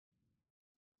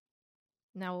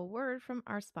Now a word from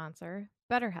our sponsor,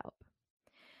 BetterHelp.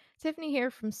 Tiffany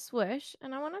here from Swish,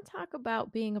 and I want to talk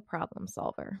about being a problem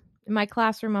solver. In my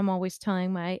classroom, I'm always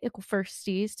telling my equal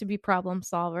firsties to be problem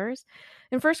solvers.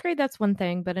 In first grade, that's one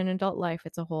thing, but in adult life,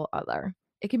 it's a whole other.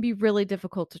 It can be really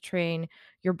difficult to train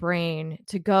your brain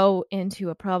to go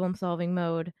into a problem solving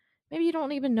mode. Maybe you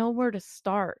don't even know where to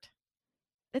start.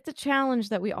 It's a challenge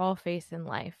that we all face in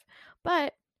life.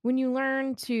 But when you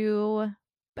learn to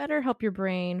better help your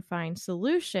brain find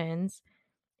solutions,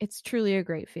 it's truly a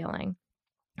great feeling.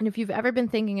 And if you've ever been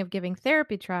thinking of giving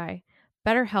therapy a try,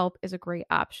 BetterHelp is a great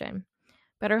option.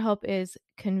 BetterHelp is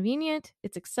convenient,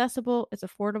 it's accessible, it's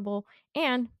affordable,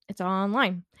 and it's all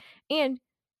online. And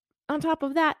on top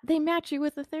of that, they match you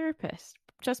with a therapist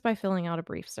just by filling out a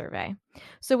brief survey.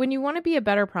 So when you want to be a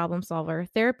better problem solver,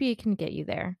 therapy can get you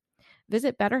there.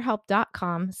 Visit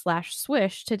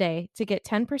betterhelp.com/swish today to get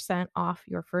 10% off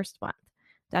your first month.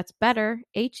 That's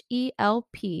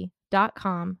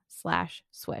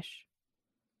betterhelp.com/swish.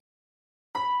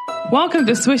 Welcome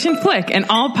to Swish and Flick, an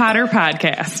all Potter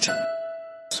podcast.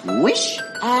 Swish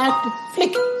and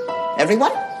flick.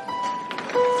 Everyone?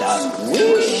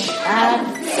 Swish and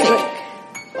flick.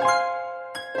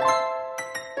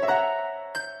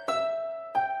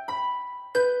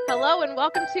 Hello and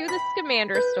welcome to the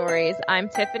Scamander Stories. I'm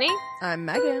Tiffany. I'm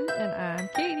Megan. And I'm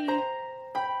Katie.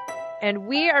 And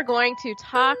we are going to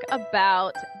talk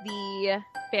about the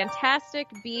Fantastic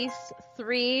Beasts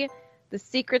 3, The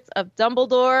Secrets of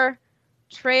Dumbledore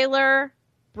trailer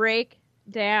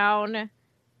breakdown.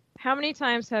 How many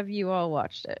times have you all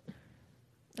watched it?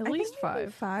 At least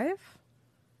 5. 5?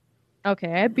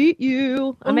 Okay, I beat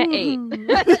you. I'm at 8.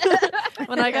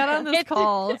 When I got on this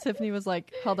call, Tiffany was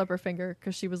like, held up her finger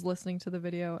because she was listening to the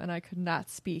video and I could not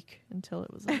speak until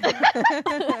it was over.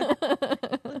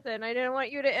 Listen, I didn't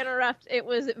want you to interrupt. It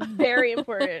was very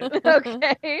important.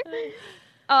 Okay.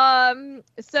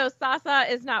 So Sasa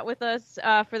is not with us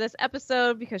for this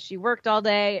episode because she worked all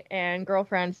day and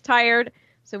girlfriend's tired.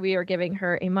 So we are giving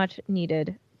her a much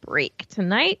needed break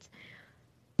tonight.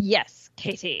 Yes,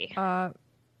 Katie.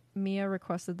 Mia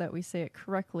requested that we say it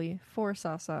correctly for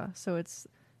Sasa, so it's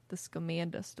the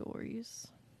Scamanda Stories.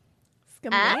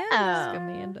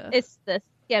 Scamanda. It's the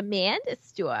Scamanda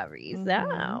Stories. Mm-hmm.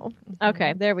 Oh.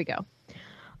 Okay, there we go.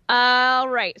 All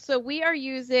right, so we are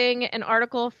using an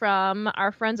article from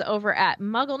our friends over at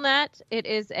MuggleNet. It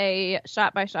is a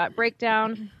shot-by-shot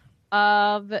breakdown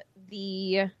of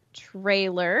the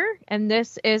trailer, and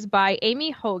this is by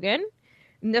Amy Hogan.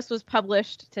 And this was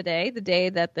published today, the day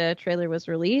that the trailer was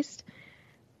released.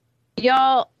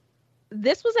 Y'all,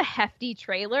 this was a hefty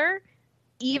trailer,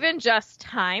 even just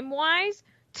time-wise.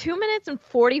 2 minutes and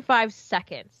 45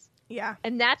 seconds. Yeah.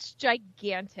 And that's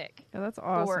gigantic. Yeah, that's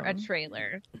awesome. For a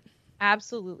trailer.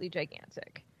 Absolutely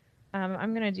gigantic.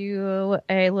 I'm going to do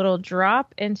a little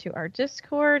drop into our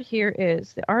Discord. Here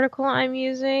is the article I'm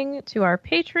using to our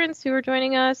patrons who are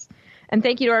joining us. And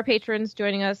thank you to our patrons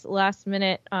joining us last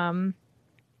minute.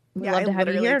 We'd love to have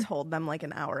you here. I literally told them like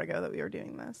an hour ago that we were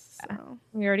doing this. So. Yeah.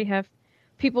 We already have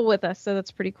people with us, so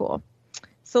that's pretty cool.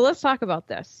 So let's talk about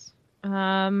this.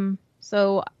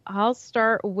 So I'll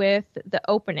start with the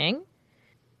opening.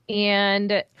 And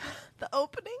the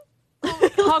opening?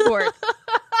 Hogwarts.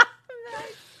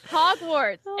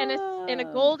 Hogwarts and a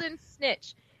golden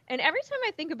snitch. And every time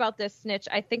I think about this snitch,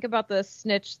 I think about the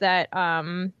snitch that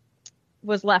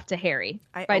was left to Harry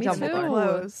by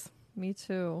Dumbledore. Me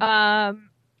too.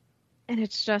 And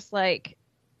it's just like,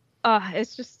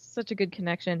 it's just such a good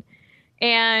connection.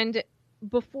 And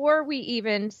before we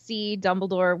even see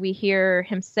Dumbledore, we hear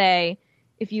him say,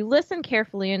 if you listen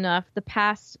carefully enough, the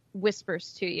past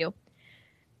whispers to you.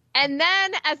 And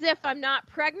then, as if I'm not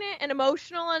pregnant and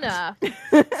emotional enough,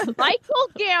 Michael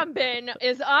Gambon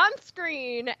is on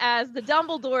screen as the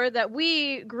Dumbledore that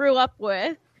we grew up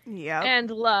with and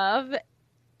love.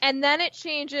 And then it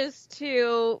changes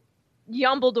to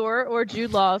Yumbledore or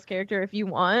Jude Law's character if you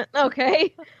want.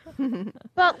 Okay.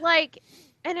 But like,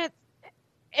 and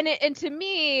to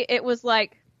me, it was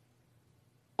like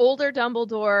older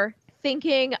Dumbledore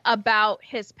thinking about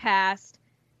his past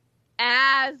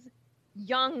as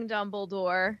young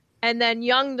Dumbledore, and then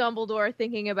young Dumbledore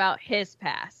thinking about his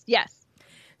past. Yes.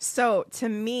 So to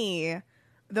me,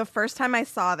 the first time I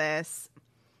saw this,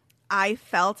 I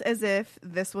felt as if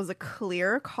this was a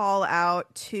clear call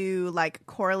out to like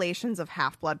correlations of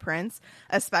Half-Blood Prince,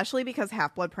 especially because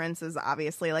Half-Blood Prince is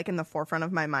obviously like in the forefront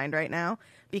of my mind right now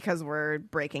because we're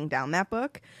breaking down that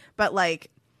book. But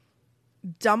like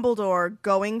Dumbledore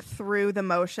going through the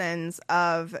motions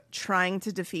of trying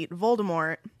to defeat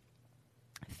Voldemort,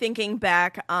 thinking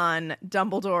back on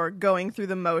Dumbledore going through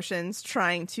the motions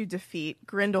trying to defeat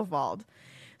Grindelwald.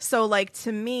 So, like,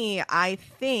 to me, I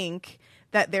think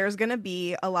that there's going to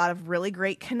be a lot of really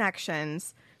great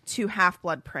connections to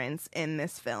Half-Blood Prince in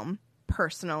this film.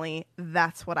 Personally,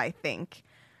 that's what I think.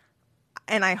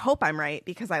 And I hope I'm right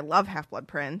because I love Half-Blood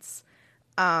Prince.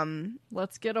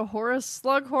 Let's get a Horace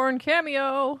Slughorn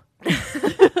cameo.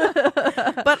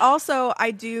 But also,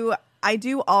 I do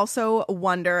also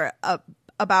wonder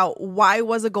about why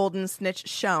was a golden snitch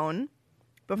shown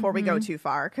before we go too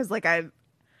far. Because, like,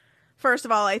 first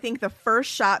of all, I think the first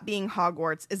shot being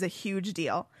Hogwarts is a huge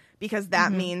deal because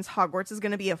that means Hogwarts is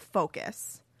going to be a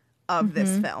focus of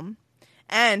this film.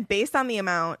 And based on the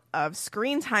amount of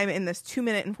screen time in this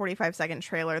 2-minute and 45-second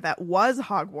trailer that was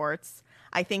Hogwarts,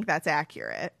 I think that's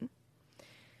accurate.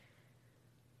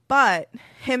 But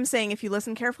him saying, if you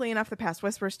listen carefully enough, the past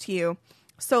whispers to you.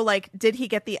 So, like, did he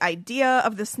get the idea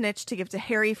of the snitch to give to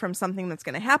Harry from something that's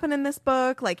going to happen in this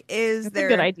book? Like, That's a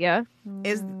good idea.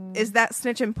 Is that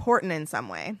snitch important in some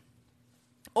way?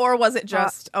 Or was it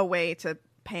just a way to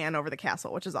pan over the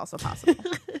castle, which is also possible?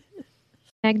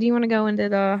 Meg, do you want to go into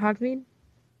the Hogsmeade?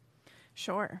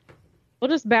 Sure. We'll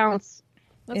just bounce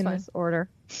That's in fine. this order.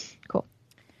 Cool.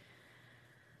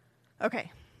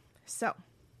 Okay. So,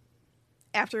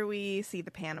 after we see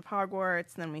the pan of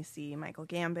Hogwarts, then we see Michael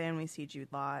Gambon, we see Jude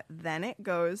Law, then it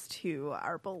goes to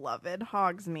our beloved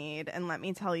Hogsmeade. And let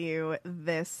me tell you,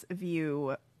 this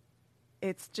view,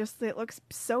 it looks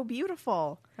so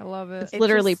beautiful. I love it. It's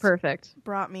literally just perfect.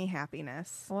 brought me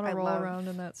happiness. I want to roll love around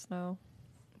in that snow.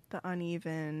 the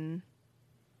uneven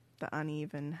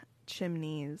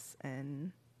chimneys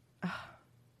and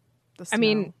the snow. I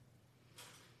mean,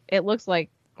 it looks like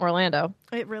Orlando.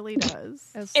 it really does.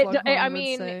 As It- Slughorn I would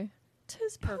mean, say,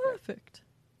 "'Tis perfect."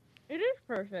 It is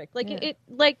perfect. Like Yeah. it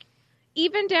like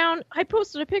even down I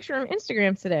posted a picture on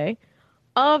Instagram today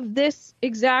of this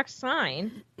exact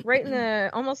sign right in the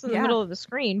almost in the Yeah. middle of the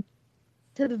screen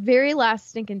to the very last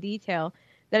stinking detail.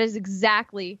 That is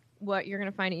exactly what you're going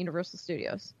to find at Universal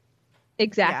Studios.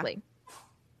 Exactly.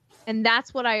 And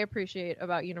that's what I appreciate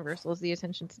about Universal is the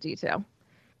attention to detail.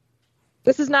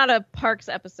 This is not a parks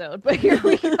episode, but here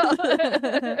we go.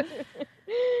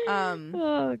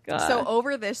 Oh god. So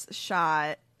over this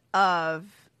shot of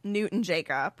Newt and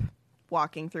Jacob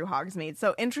walking through Hogsmeade.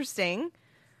 So interesting.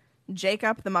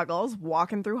 Jacob the Muggles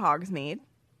walking through Hogsmeade.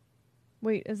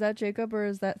 Wait, is that Jacob or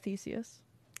is that Theseus?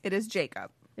 It is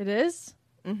Jacob. It is?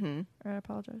 Mm-hmm. I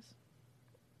apologize.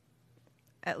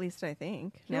 At least I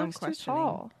think. He now looks I'm questioning. too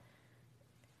tall.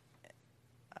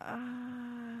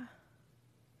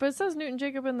 But it says Newton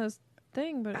Jacob in this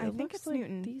thing, but I it think looks it's like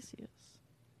Newton. Theseus.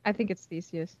 I think it's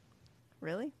Theseus.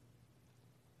 Really?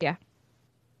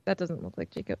 That doesn't look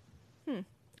like Jacob.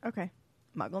 Okay.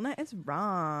 MuggleNet is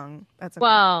wrong. That's okay.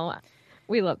 Well,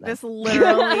 we love that.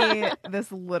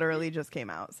 this literally just came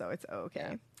out, so it's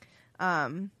okay.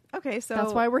 Okay, so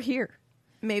That's why we're here.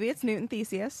 maybe it's Newt and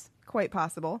Theseus, quite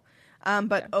possible.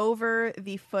 But over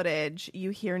the footage, you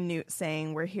hear Newt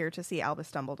saying, "We're here to see Albus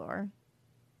Dumbledore."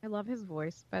 I love his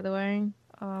voice, by the way.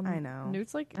 I know.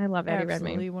 Newt's like I love Eddie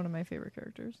absolutely Redmayne. one of my favorite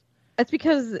characters. That's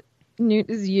because Newt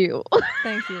is you.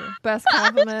 Thank you. Best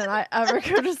compliment I ever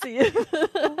could receive.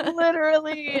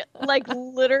 literally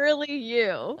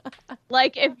you.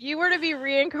 Like, if you were to be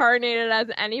reincarnated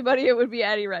as anybody, it would be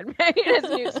Eddie Redmayne as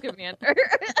Newt Scamander.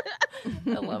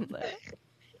 I love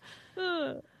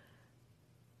that.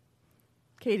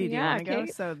 Katie, do you Yeah, want to go?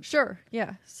 Kate. So Sure.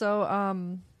 Yeah.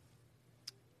 So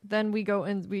then we go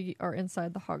and we are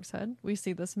inside the Hogshead. We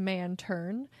see this man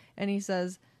turn and he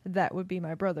says, "That would be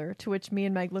my brother." To which me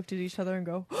and Meg looked at each other and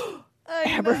go,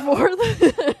 Aberforth.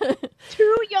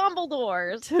 2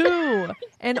 Yombledores. 2.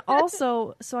 And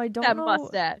also, so I don't That know.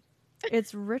 mustache.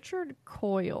 It's Richard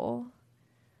Coyle.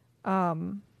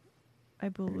 I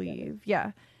believe.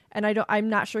 Yeah. And I'm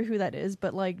not sure who that is,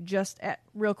 but like just at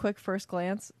real quick first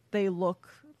glance,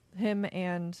 him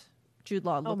and Jude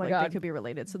Law look my like God. they could be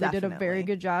related. So they did a very Definitely.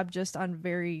 good job just on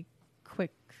very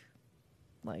quick,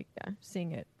 like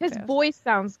seeing it. His fast. voice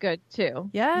sounds good, too.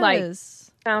 Yes. Like,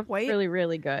 sounds White. really,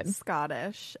 really good.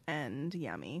 Scottish and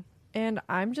yummy. And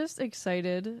I'm just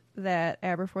excited that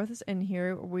Aberforth is in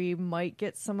here. We might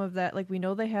get some of that. Like, we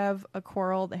know they have a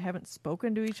quarrel. They haven't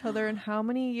spoken to each other in how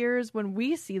many years when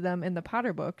we see them in the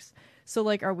Potter books. So,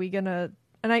 like, are we going to...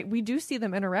 And we do see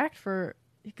them interact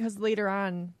because later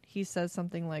on, he says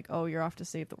something like, "Oh, you're off to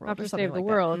save the world." Off or to something save the like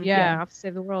that. world. Yeah, off to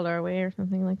save the world our way or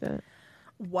something like that.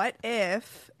 What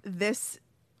if this...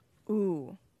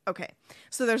 Ooh. Okay.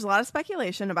 So there's a lot of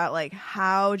speculation about like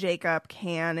how Jacob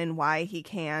can and why he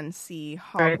can see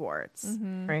Hogwarts.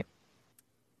 Mhm. Right.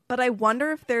 But I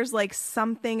wonder if there's like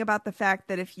something about the fact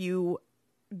that if you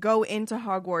go into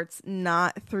Hogwarts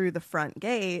not through the front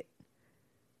gate,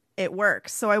 it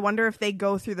works. So I wonder if they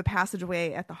go through the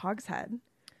passageway at the Hog's Head.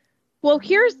 Well,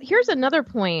 here's another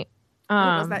point Or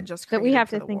was that just that we created have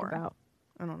for to the think war? about.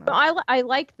 I don't know. No, I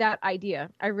like that idea.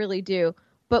 I really do.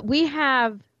 But we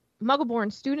have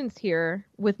Muggle-born students here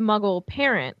with Muggle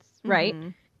parents, right?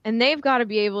 Mhm. And they've got to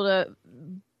be able to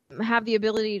have the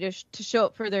ability to show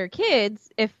up for their kids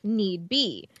if need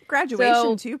be. Graduation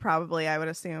So- too, probably, I would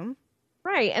assume.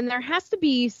 Right. And there has to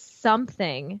be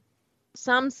something,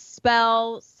 some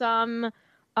spell, some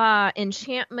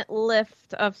enchantment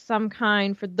lift of some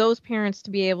kind for those parents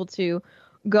to be able to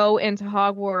go into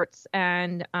Hogwarts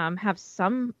and have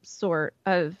some sort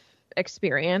of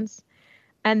experience.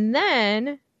 And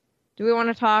then, do we want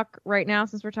to talk right now,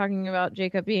 since we're talking about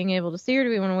Jacob being able to see, or do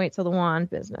we want to wait till the wand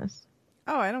business?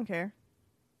 Oh, I don't care.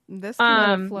 This can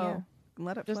let it flow. Yeah.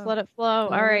 Let it Just flow. let it flow.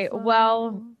 Let All it right. flow,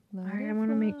 Well, let all right, it I want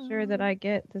to make sure that flow. I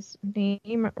get this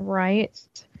name right.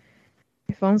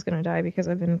 My phone's going to die because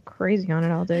I've been crazy on it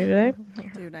all day today.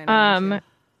 Dude, I know. me too.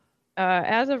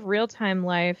 As of real time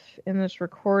life in this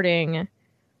recording,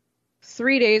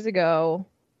 3 days ago,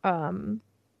 the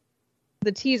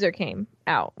teaser came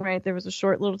out, right? There was a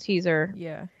short little teaser,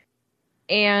 Yeah.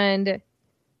 and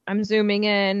I'm zooming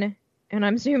in, and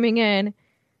I'm zooming in,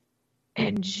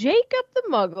 and Jacob the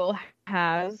Muggle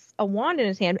has a wand in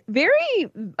his hand. Very,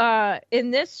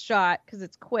 in this shot, because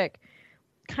it's quick,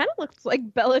 kind of looks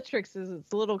like Bellatrix's.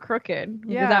 It's a little crooked.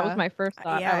 Yeah. That was my first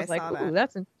thought. Yeah, I was I like, saw ooh, that.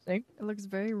 that's interesting. It looks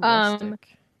very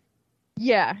rustic.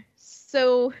 Yeah.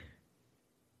 So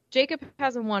Jacob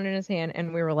has a wand in his hand,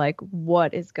 and we were like,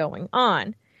 what is going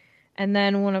on? And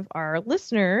then one of our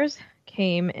listeners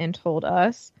came and told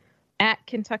us, at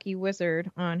Kentucky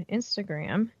Wizard on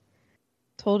Instagram,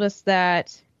 told us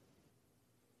that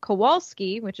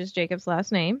Kowalski, which is Jacob's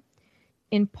last name,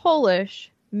 in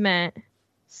Polish meant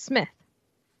Smith.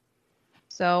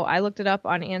 So I looked it up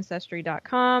on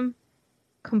Ancestry.com.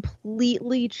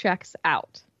 Completely checks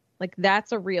out. Like,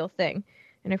 that's a real thing.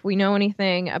 And if we know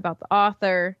anything about the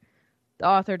author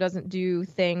doesn't do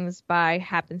things by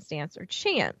happenstance or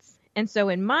chance. And so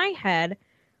in my head,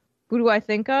 who do I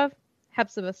think of?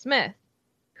 Hepzibah Smith,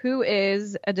 who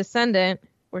is a descendant,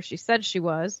 or she said she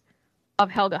was, of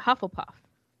Helga Hufflepuff.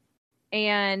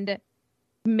 And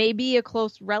maybe a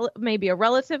maybe a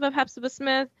relative of Hepzibah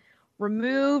Smith.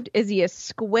 Removed? Is he a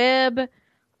squib?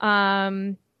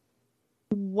 What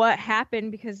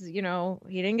happened? Because, he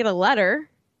didn't get a letter.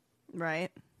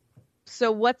 Right.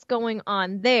 So what's going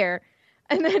on there?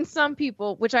 And then some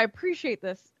people, which I appreciate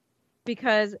this,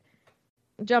 because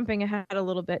jumping ahead a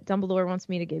little bit, Dumbledore wants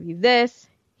me to give you this.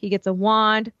 He gets a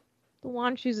wand. The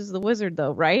wand chooses the wizard,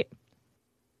 though, right?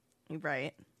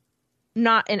 Right.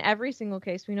 Not in every single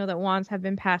case. We know that wands have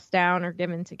been passed down or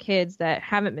given to kids that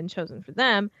haven't been chosen for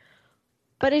them.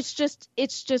 But it's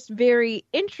just very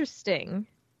interesting.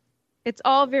 It's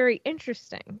all very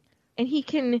interesting. And he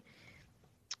can...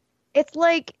 It's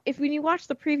like, when you watch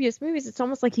the previous movies, it's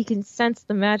almost like he can sense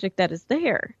the magic that is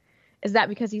there. Is that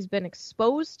because he's been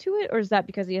exposed to it, or is that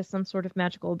because he has some sort of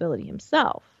magical ability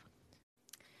himself?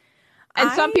 And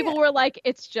some people were like,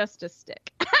 it's just a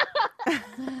stick.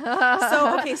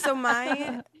 So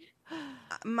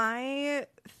my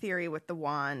theory with the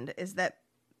wand is that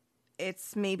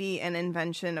it's maybe an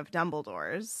invention of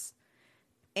Dumbledore's,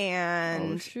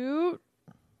 and Oh, shoot.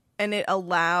 and it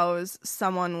allows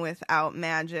someone without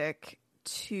magic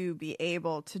to be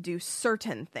able to do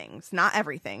certain things. Not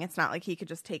everything. It's not like he could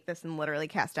just take this and literally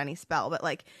cast any spell, but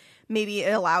like maybe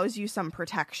it allows you some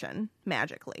protection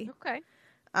magically. Okay.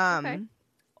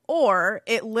 Or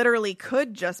it literally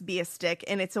could just be a stick,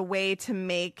 and it's a way to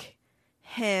make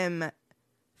him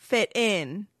fit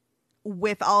in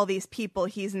with all these people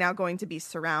he's now going to be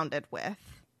surrounded with.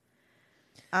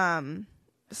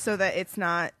 So that it's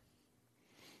not,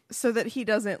 so that he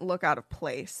doesn't look out of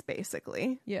place,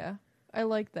 basically. Yeah. I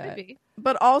like that. Maybe.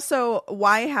 But also,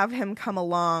 why have him come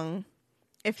along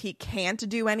if he can't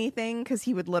do anything? Because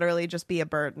he would literally just be a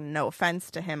burden. No offense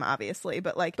to him, obviously.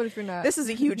 But, like, But if you're not... this is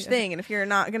a huge Yeah. thing. And if you're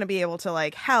not going to be able to,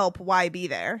 like, help, why be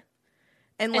there?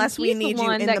 Unless we he's the need you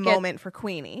one in that the gets- moment for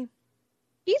Queenie.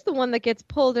 He's the one that gets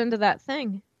pulled into that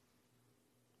thing.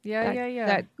 Yeah.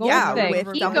 That gold Yeah, thing.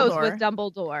 with He goes Dumbledore. with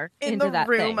Dumbledore In into the that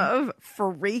room thing. of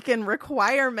freaking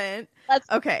requirement. Let's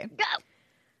Okay. go.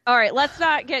 All right, let's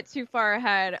not get too far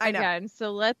ahead I know. again.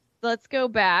 So let's go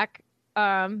back.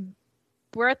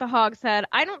 We're at the Hog's Head.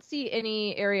 I don't see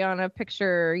any Ariana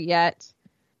picture yet.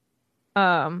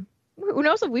 Who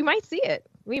knows? We might see it.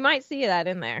 We might see that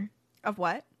in there. Of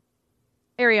what?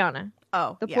 Ariana,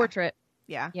 Oh, the yeah. portrait.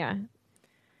 Yeah. Yeah.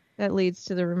 that leads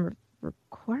to the room of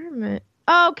requirement.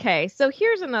 Okay, so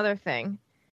here's another thing.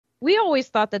 We always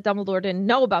thought that Dumbledore didn't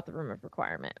know about the room of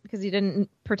requirement because he didn't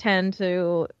pretend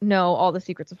to know all the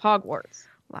secrets of Hogwarts.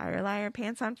 Liar, liar,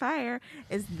 pants on fire.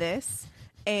 Is this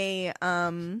a,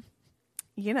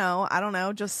 you know, I don't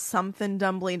know, just something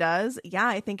Dumbly does? Yeah,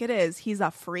 I think it is. He's a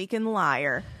freaking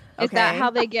liar. Okay? Is that how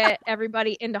they get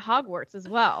everybody into Hogwarts as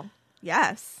well?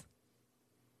 Yes.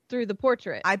 Through the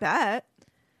portrait. I bet.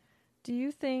 Do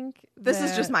you think This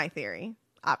is that- just my theory,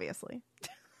 obviously.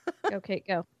 Okay,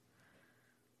 go.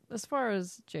 As far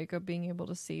as Jacob being able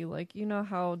to see, like, you know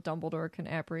how Dumbledore can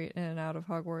apparate in and out of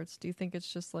Hogwarts? Do you think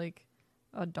it's just like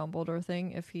a Dumbledore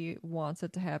thing if he wants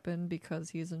it to happen because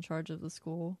he's in charge of the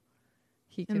school?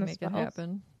 He can And the make it spells?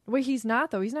 happen. Wait, he's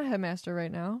not, though. He's not headmaster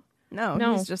right now. No,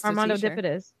 No, he's just Armando a teacher. Dippet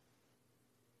is.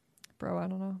 Bro, I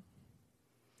don't know.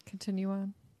 Continue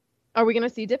on. Are we going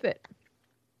to see Dippet?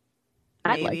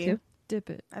 I'd like Maybe. to. Dip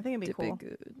it. I think it'd be Dip cool. it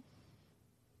good.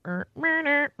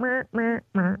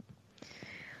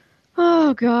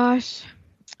 Oh, gosh.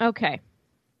 Okay.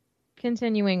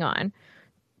 Continuing on.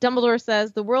 Dumbledore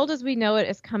says, the world as we know it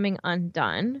is coming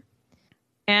undone.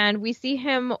 And we see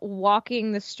him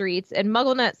walking the streets. And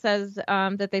MuggleNet says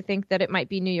that they think that it might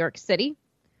be New York City.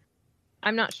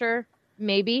 I'm not sure.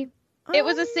 Maybe. It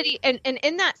was a city. And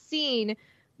in that scene,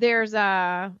 there's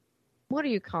what do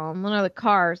you call them? One of the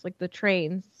cars, like the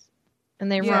trains.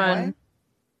 And they Yeah. run.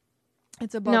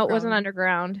 It's above No, it wasn't ground.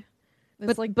 underground. It's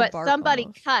But, like the but BART somebody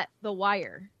almost. cut the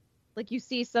wire. Like you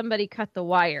see somebody cut the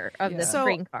wire of Yeah. the So-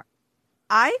 train car.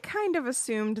 I kind of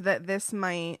assumed that this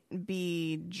might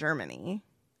be Germany.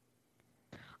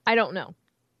 I don't know.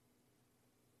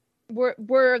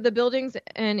 Were the buildings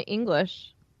in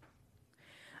English?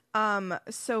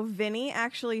 So Vinny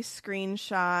actually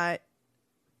screenshot,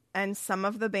 and some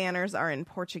of the banners are in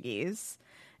Portuguese,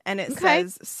 and it Okay.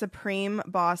 says Supreme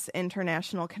Boss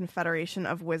International Confederation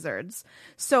of Wizards.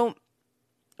 So,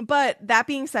 but that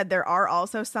being said, there are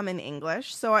also some in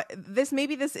English. So this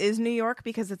is New York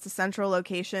because it's a central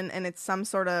location and it's some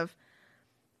sort of,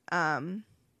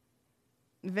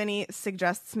 Vinny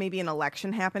suggests maybe an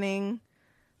election happening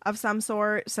of some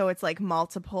sort. So it's like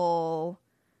multiple,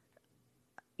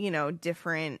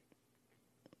 different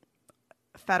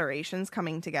federations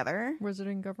coming together.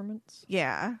 Wizarding governments.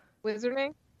 Yeah.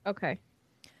 Wizarding? Okay.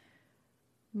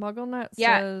 MuggleNet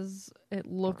Yeah. says it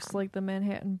looks like the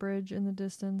Manhattan Bridge in the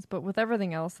distance, but with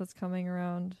everything else that's coming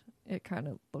around, it kind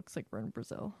of looks like we're in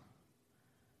Brazil,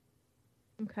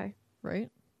 Okay.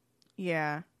 right?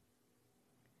 Yeah.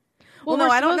 Well, no,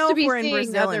 we're I don't supposed know to if be we're in seeing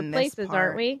Brazil other in this places, part.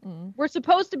 aren't we? Mm. We're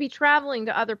supposed to be traveling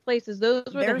to other places. Those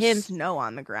were There's the hints. snow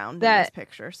on the ground in that- this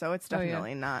picture, so it's Oh, yeah.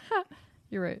 definitely not.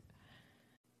 You're right.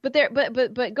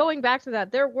 But going back to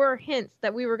that, there were hints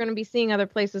that we were going to be seeing other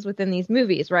places within these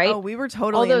movies, right? Oh, we were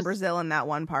totally those- in Brazil in that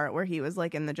one part where he was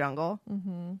like in the jungle.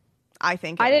 Mm-hmm. I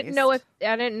think. I at didn't know least.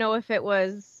 if it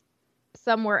was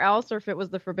somewhere else or if it was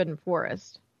the Forbidden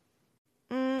Forest.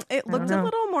 It I looked don't a know.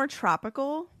 little more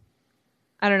tropical,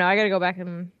 I don't know. I got to go back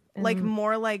and like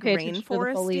more like pay attention to the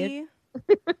rainforesty.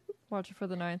 foliage. Watch it for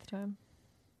the 9th time.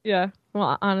 yeah.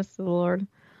 Well, honest to the Lord.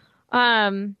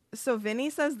 So Vinny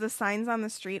says the signs on the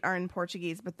street are in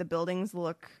Portuguese, but the buildings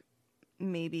look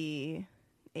maybe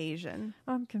Asian.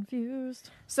 I'm confused.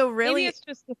 So really, Maybe it's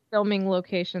just the filming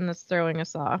location that's throwing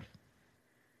us off.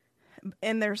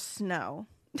 and there's snow.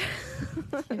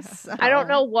 So- I don't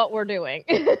know what we're doing.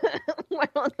 I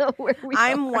don't know where we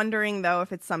I'm are. wondering though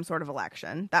if it's some sort of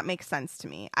election. That makes sense to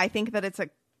me. I think that it's a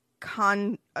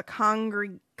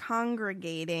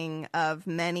congregating of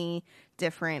many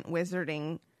different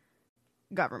wizarding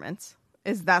governments.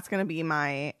 That's going to be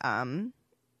my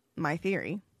my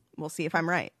theory. We'll see if I'm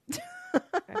right.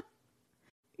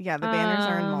 Yeah, the banners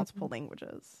are in multiple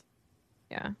languages.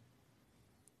 Yeah.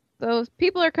 So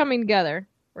people are coming together,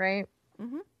 right?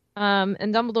 Mhm.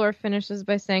 And Dumbledore finishes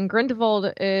by saying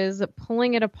Grindelwald is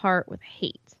pulling it apart with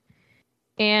hate.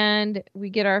 And we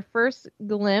get our first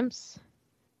glimpse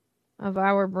of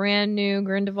our brand new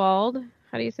Grindelwald.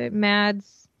 How do you say it?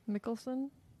 Mads? Mickelson?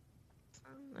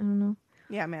 I don't know.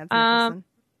 Yeah, Mads Um, Mikkelsen.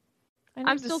 I I'm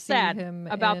need to still see sad him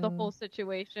about the in- whole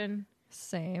situation.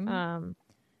 Same.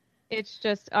 It's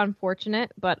just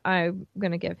unfortunate, but I'm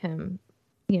going to give him,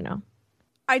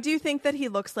 I do think that he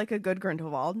looks like a good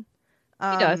Grindelwald. He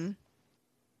does.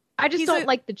 I just He's don't a-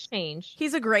 like the change.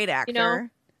 He's a great actor. know,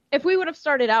 If we would have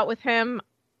started out with him,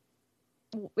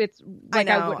 it's like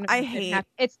I I, know. wouldn't I have hate-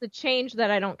 it's the change that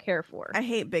I don't care for. I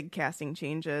hate big casting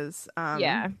changes.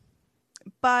 Yeah.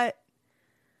 But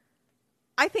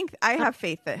I think I have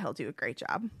faith that he'll do a great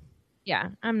job. Yeah,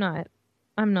 I'm not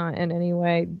in any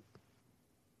way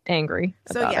angry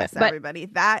So about yes, it. But everybody,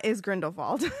 that is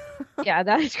Grindelwald. yeah,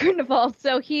 that is Grindelwald.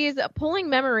 So he's pulling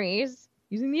memories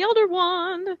using the Elder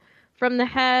Wand from the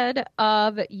head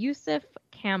of Yusuf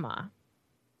Kama.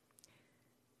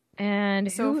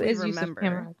 And So who if we is Yusuf remember-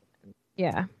 Kama?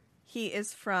 Yeah. He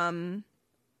is from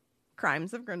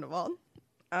Crimes of Grindelwald.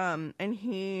 And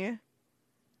he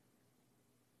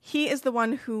is the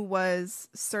one who was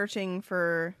searching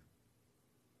for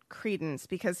Credence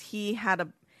because he had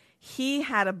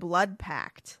a blood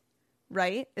pact,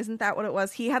 right? Isn't that what it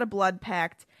was? He had a blood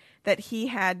pact that he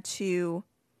had to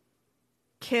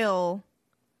kill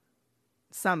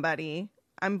somebody.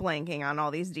 I'm blanking on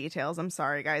all these details. I'm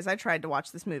sorry, guys. I tried to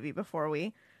watch this movie before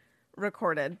we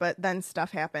recorded, but then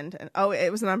stuff happened. And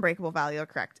it was an unbreakable vow. You're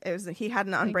correct. He had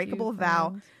an unbreakable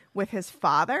vow with his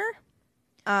father.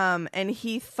 And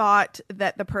he thought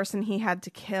that the person he had to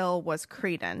kill was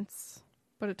Credence.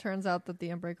 But it turns out that the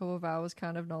unbreakable vow was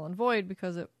kind of null and void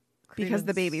because the Because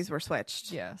babies were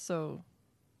switched. Yeah, so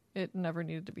it never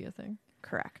needed to be a thing.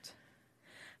 Correct.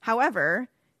 However,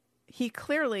 he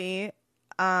clearly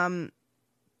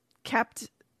kept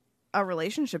a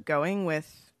relationship going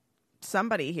with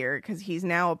somebody here because he's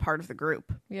now a part of the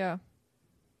group. Yeah.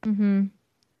 Mm-hmm.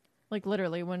 Like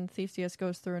literally when Theseus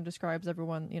goes through and describes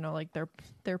everyone, like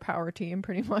their power team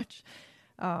pretty much,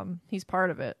 he's part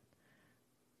of it.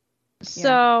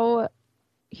 So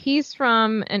he's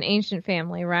from an ancient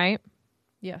family, right?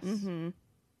 Yes. Mm-hmm.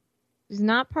 He's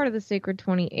not part of the Sacred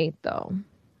 28, though,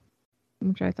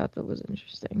 which I thought that was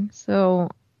interesting. So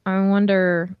I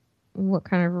wonder what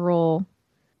kind of role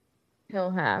he'll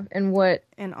have and what.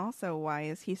 And also, why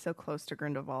is he so close to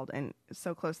Grindelwald and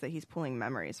so close that he's pulling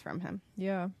memories from him?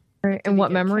 Yeah. And he what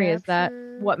get memory is that?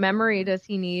 captured? What memory does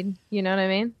he need? You know what I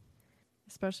mean?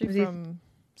 Especially Was he from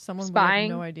someone we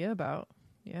spying? have no idea about.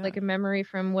 Yeah. Like a memory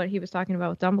from what he was talking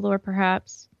about with Dumbledore,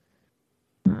 perhaps.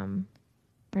 Trying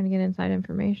to get inside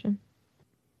information.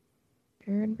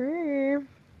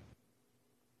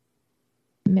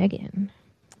 Megan.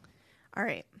 All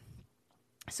right.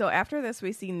 So after this,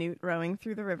 we see Newt rowing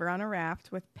through the river on a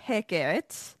raft with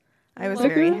Pickett. I was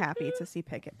very happy to see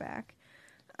Pickett back.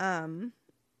 And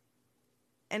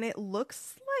it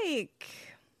looks like...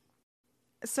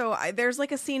 So there's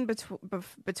like a scene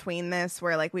between this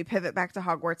where like we pivot back to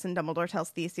Hogwarts and Dumbledore tells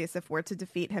Theseus, if we're to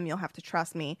defeat him, you'll have to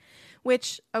trust me.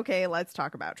 Which, okay, let's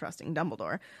talk about trusting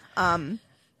Dumbledore. Come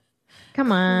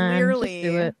on. Clearly,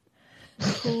 just do it.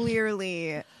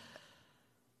 clearly,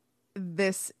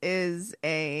 this is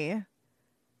a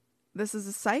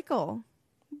cycle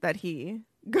that he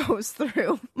goes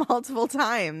through multiple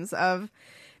times of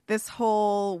this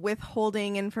whole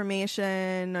withholding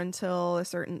information until a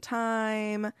certain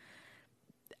time.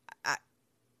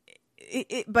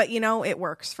 But, it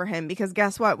works for him because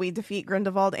guess what? We defeat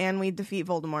Grindelwald and we defeat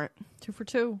Voldemort. 2 for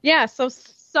 2. Yeah, so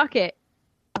suck it,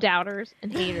 doubters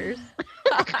and haters.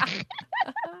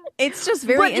 It's just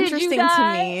very But did you interesting to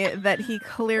die? me that he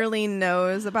clearly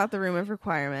knows about the Room of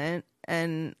Requirement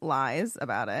and lies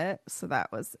about it. So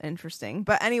that was interesting.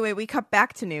 But anyway, we cut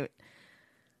back to Newt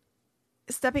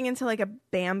stepping into like a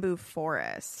bamboo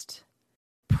forest.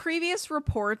 Previous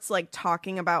reports like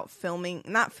talking about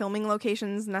not filming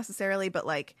locations necessarily, but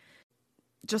like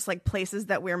just like places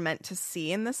that we're meant to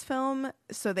see in this film.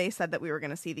 So they said that we were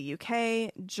going to see the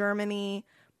UK, Germany,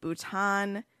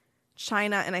 Bhutan,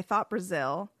 China, and I thought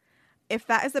Brazil. If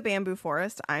that is a bamboo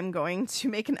forest, I'm going to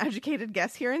make an educated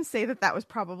guess here and say that was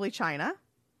probably China.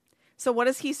 So what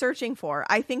is he searching for?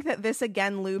 I think that this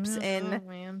again loops in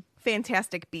Man.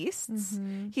 Fantastic Beasts.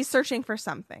 He's searching for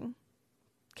something.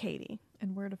 Katie.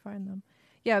 And where to find them.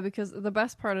 Yeah, because the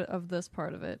best part of this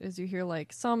part of it is you hear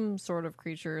like some sort of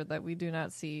creature that we do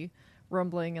not see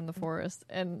rumbling in the forest.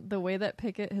 And the way that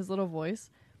Pickett, his little voice,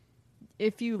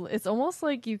 it's almost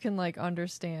like you can like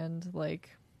understand like,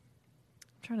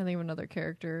 I'm trying to think of another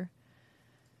character.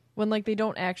 When like they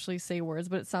don't actually say words,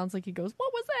 but it sounds like he goes,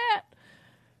 "What was that?"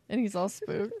 And he's all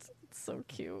spooked. It's so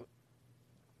cute.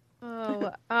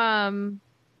 Oh,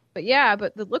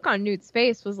 but the look on Newt's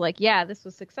face was like, yeah, this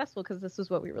was successful because this was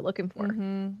what we were looking for.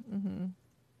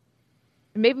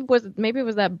 Maybe it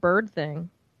was that bird thing.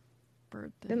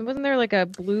 Wasn't there like a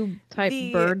blue type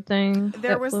bird thing?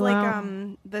 There that was flew like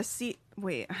out? the sea.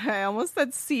 Wait, I almost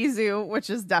said Sizu, which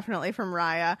is definitely from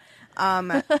Raya.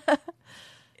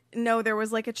 No, there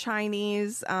was like a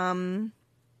Chinese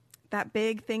that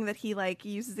big thing that he like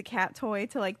uses a cat toy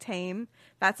to like tame.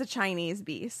 That's a Chinese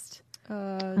beast.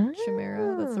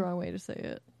 Chimera. That's the wrong way to say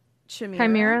it.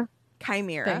 Chimera.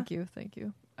 Chimera. Thank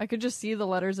you. I could just see the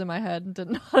letters in my head and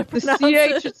didn't know how to The pronounce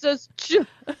CH it. says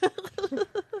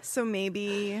So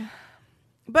maybe,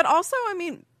 but also, I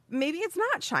mean, maybe it's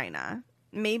not China.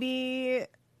 maybe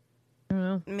I don't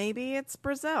know. maybe it's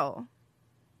Brazil.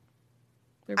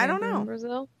 They're I don't vampire in know.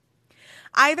 Brazil.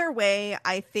 Either way,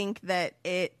 I think that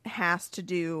it has to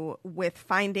do with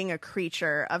finding a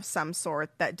creature of some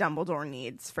sort that Dumbledore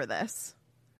needs for this.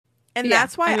 And Yeah,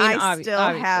 that's why I mean,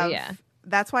 I yeah.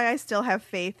 that's why I still have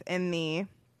faith in the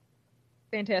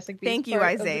Fantastic Beasts. Thank you,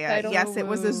 part of the Isaiah. title. Yes, it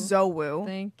was a Zowu.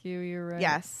 Thank you. You're right.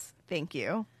 Yes, thank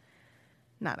you.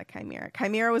 Not a Chimera.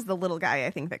 Chimera was the little guy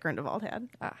I think that Grindelwald had.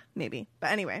 Maybe.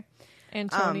 But anyway.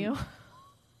 Antonio.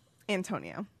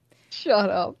 Antonio. Shut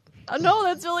up. No,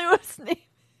 that's really what his name.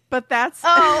 But that's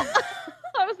Oh,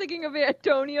 I was thinking of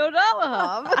Antonio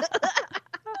Dollahub.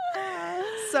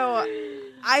 so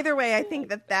either way, I think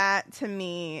that to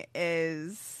me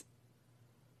is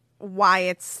why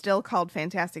it's still called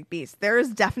Fantastic Beasts. There is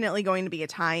definitely going to be a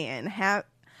tie-in.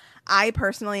 I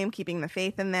personally am keeping the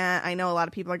faith in that. I know a lot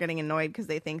of people are getting annoyed because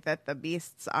they think that the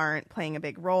beasts aren't playing a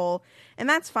big role, and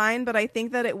that's fine, but I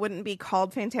think that it wouldn't be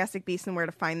called Fantastic Beasts and Where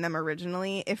to Find Them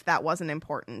originally if that wasn't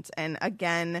important. And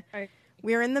again,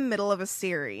 we're in the middle of a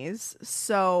series,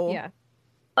 so Yeah.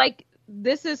 Like,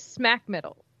 this is smack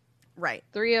middle. right.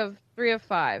 3 of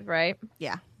 5, right?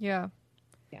 Yeah, Yeah.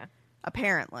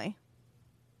 apparently.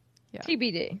 Yeah.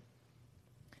 TBD.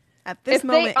 At this If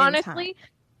moment they in time.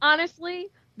 honestly,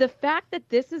 the fact that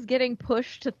this is getting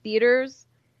pushed to theaters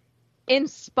in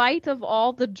spite of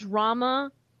all the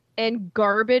drama and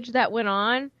garbage that went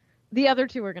on, the other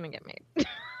two are going to get made.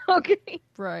 Okay.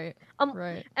 Right. Um,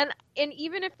 Right. And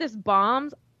even if this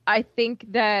bombs, I think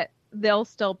that they'll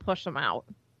still push them out.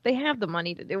 They have the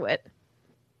money to do it.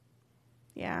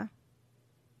 Yeah.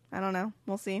 I don't know.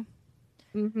 We'll see.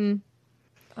 Mm-hmm.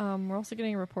 We're also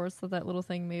getting reports that little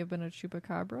thing may have been a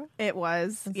chupacabra. It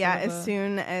was. Instead Yeah, of as a-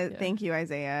 soon as... yeah. Thank you,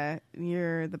 Isaiah.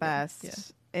 You're the best.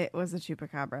 yeah. It was a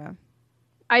chupacabra.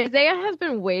 Isaiah has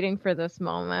been waiting for this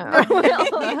moment. He's been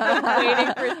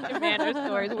waiting for Scamander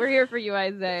stories. We're here for you,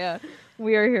 Isaiah.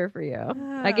 We are here for you.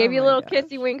 I gave you a Oh my little gosh.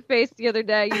 kissy wink face the other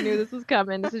day. You knew this was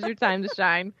coming. This is your time to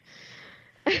shine.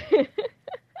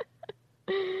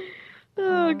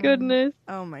 Oh, goodness.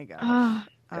 Oh my gosh. Oh,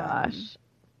 gosh.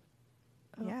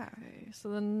 Yeah. Okay, so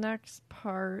the next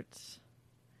part,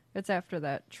 it's after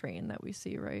that train that we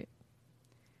see, right?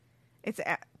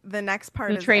 The next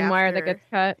part The is train wire that after- gets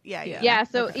cut. Yeah, yeah. Yeah,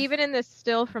 so Okay. even in this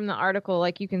still from the article,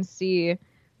 like, you can see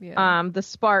Yeah. the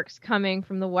sparks coming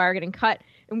from the wire getting cut.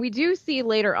 And we do see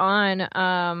later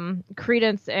on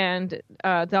Credence and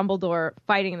Dumbledore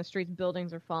fighting in the streets.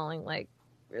 Buildings are falling. Like,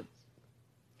 it's,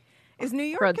 Is New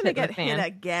York Crud's going to hitting get the hit fan.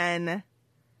 again?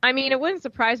 I mean, it wouldn't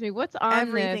surprise me. What's on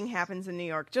Everything this? happens in New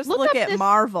York. Just Look look up at this-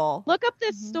 Marvel. Look up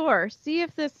this store. See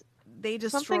if this They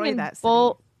something destroy in that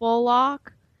city.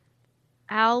 Bullock,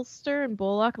 Alster, and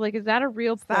Bullock. Like, is that a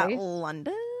real Is that place?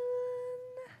 London?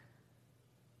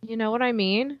 You know what I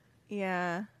mean?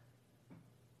 Yeah.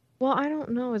 Well, I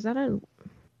don't know. Is that a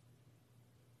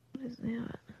what is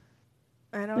that?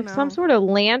 I don't Like know. some sort of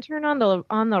lantern on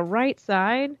the right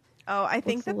side? Oh, I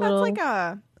think Looks a that's like little-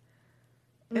 a...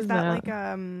 What Is is that that? like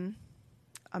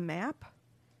a map?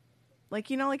 Like,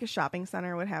 you know, like a shopping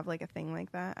center would have like a thing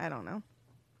like that? I don't know.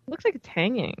 Looks like it's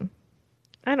hanging.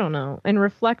 I don't know. And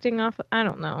reflecting off. I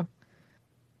don't know.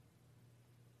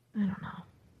 I don't know.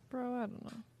 Bro, I don't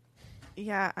know.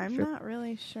 Yeah, I'm Sure. not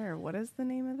really sure. What is the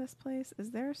name of this place?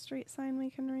 Is there a street sign we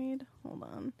can read? Hold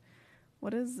on.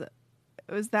 What is...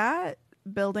 Was that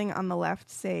building on the left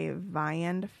say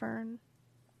Viandfern?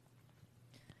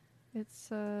 It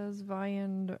says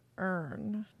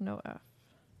Viandern. No F.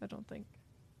 I don't think.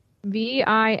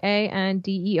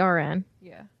 Viandern.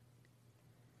 Yeah.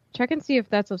 Check and see if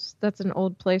that's an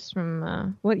old place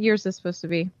from what year is this supposed to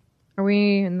be? Are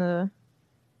we in the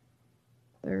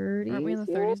 30s? Aren't we in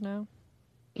the 30s now?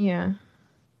 Yeah.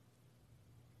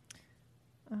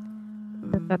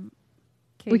 That-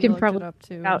 Katie can looked probably it up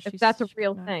too. out if She's- that's a she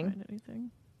real could not thing. find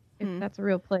anything. If that's a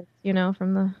real place,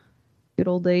 from the good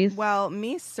old days. Well,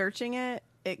 me searching it,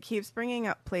 it keeps bringing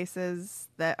up places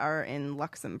that are in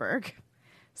Luxembourg.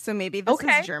 So maybe this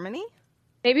Okay. is Germany?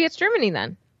 Maybe it's Germany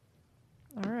then.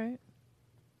 All right.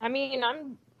 I mean,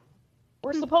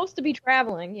 we're supposed to be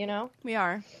traveling, We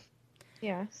are.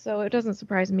 Yeah, so it doesn't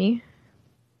surprise me.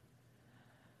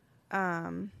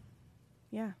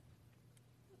 Yeah.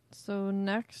 So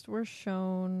next we're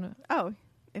shown. Oh,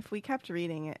 if we kept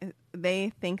reading it,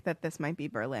 they think that this might be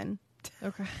Berlin.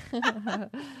 Okay.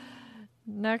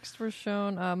 Next we're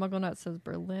shown. MuggleNut says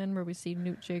Berlin, where we see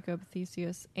Newt, Jacob,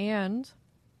 Theseus, and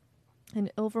an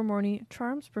Ilvermorny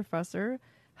charms professor.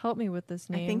 Help me with this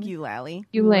name. I think Eulalie.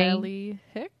 Eulalie.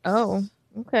 Hicks. Oh,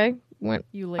 okay. Went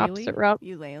Eulalie. opposite route.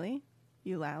 Eulalie?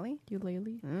 Eulalie?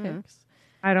 Eulalie Mm. Hicks.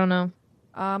 I don't know.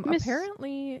 Miss-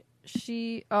 Apparently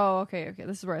she. Oh, okay.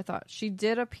 This is where I thought she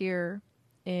did appear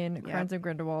in Crimes of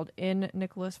Grindelwald in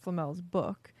Nicholas Flamel's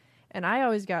book, and I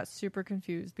always got super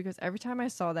confused because every time I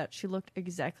saw that, she looked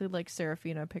exactly like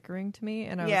Serafina Pickering to me,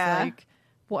 and I was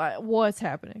like, "What's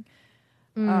happening?"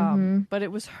 But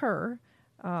it was her,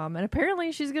 and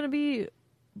apparently she's gonna be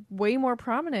way more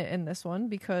prominent in this one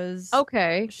because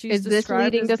she's is this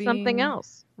described leading as to something being-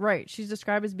 else? Right. She's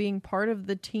described as being part of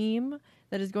the team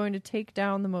that is going to take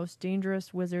down the most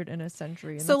dangerous wizard in a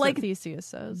century. And So, that's like, what Theseus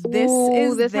says. This Ooh,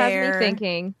 is this has their me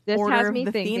thinking. This Order has of me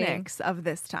the thinking. Phoenix of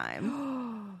this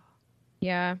time.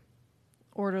 Yeah,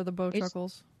 Order of the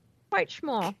Bowtruckles. quite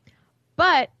small.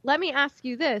 But let me ask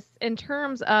you this: in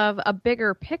terms of a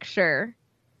bigger picture,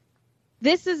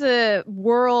 this is a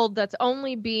world that's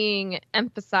only being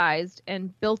emphasized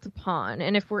and built upon.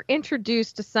 And if we're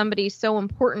introduced to somebody so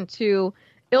important to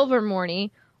Ilvermorny,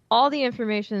 all the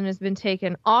information has been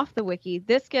taken off the wiki.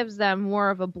 This gives them more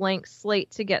of a blank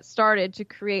slate to get started to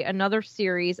create another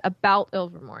series about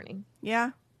Ilvermorny.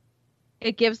 Yeah.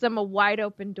 It gives them a wide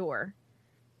open door.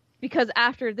 Because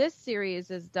after this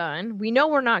series is done, we know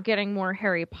we're not getting more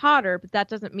Harry Potter, but that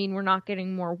doesn't mean we're not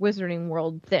getting more Wizarding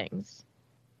World things.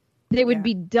 They would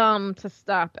be dumb to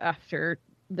stop after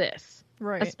this.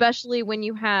 Right. Especially when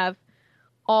you have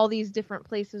all these different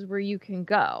places where you can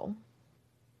go.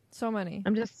 So many.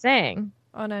 I'm just saying.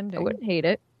 Unending. I wouldn't hate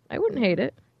it.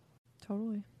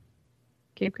 Totally.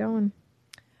 Keep going.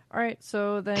 All right.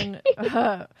 So then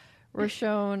we're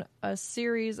shown a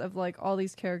series of like all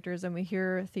these characters and we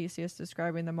hear Theseus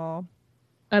describing them all.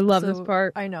 I love So- this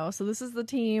part. I know. So this is the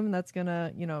team that's going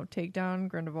to, take down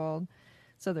Grindelwald.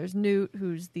 So there's Newt,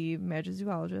 who's the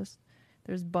magizoologist.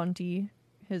 There's Bunty,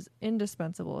 his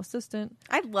indispensable assistant.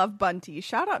 I love Bunty.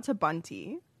 Shout out to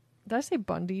Bunty. Did I say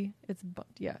Bundy? It's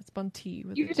Bunty. Yeah, it's Bunty.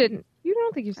 With You a T. didn't. You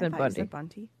don't think you I said thought Bunty. you said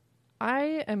Bunty.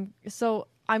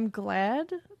 I'm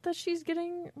glad that she's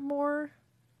getting more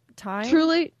time.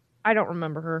 Truly, I don't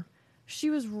remember her. She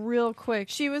was real quick.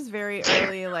 She was very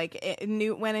early.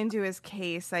 Newt went into his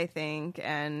case, I think,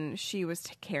 and she was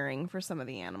caring for some of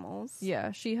the animals.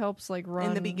 Yeah, she helps like run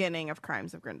In the beginning of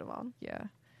Crimes of Grindelwald. Yeah.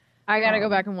 I gotta go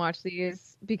back and watch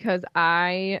these because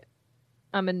I'm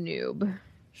a noob.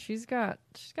 She's got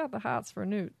the hots for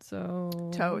Newt,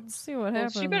 so Totes. See what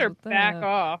happens. she better with back that.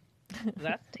 off.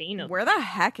 That's Tina. Where the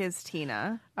heck is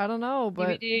Tina? I don't know,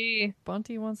 but DVD.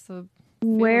 Bunty wants to.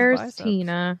 Where's biceps.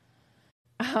 Tina?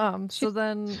 So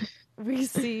then we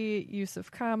see Yusuf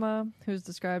Kama, who's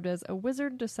described as a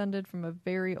wizard descended from a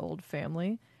very old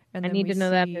family. And I then need we to know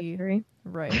that see- history.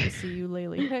 Right. We see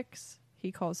Eulalie Hicks.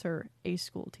 He calls her a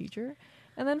school teacher.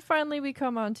 And then finally we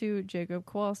come on to Jacob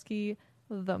Kowalski,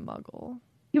 the Muggle.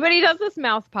 But he does this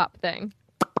mouth pop thing.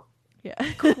 Yeah.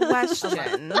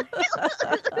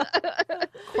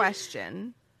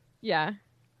 Question. Yeah.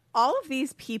 All of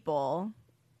these people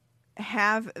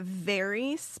have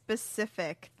very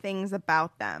specific things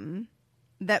about them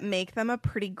that make them a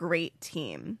pretty great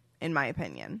team, in my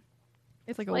opinion.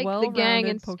 It's like Like a the gang well-rounded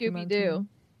in Pokemon Scooby-Doo. team.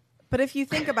 But if you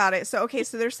think about it, so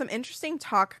there's some interesting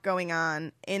talk going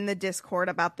on in the Discord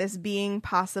about this being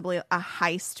possibly a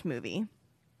heist movie,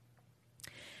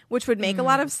 which would make a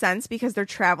lot of sense because they're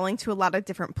traveling to a lot of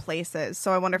different places.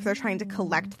 So I wonder if they're trying to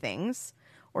collect things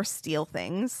or steal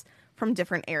things from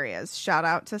different areas. Shout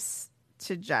out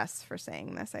to Jess for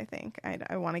saying this. I think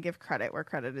I want to give credit where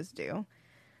credit is due.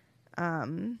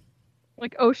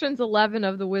 Like Ocean's 11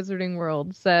 of the Wizarding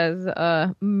World says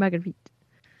Megavit.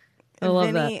 I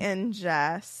love Vinny that. and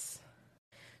Jess.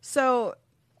 So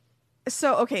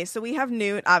we have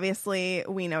Newt. Obviously,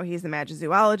 we know he's the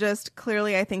magizoologist.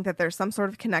 Clearly, I think that there's some sort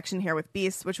of connection here with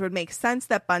Beast, which would make sense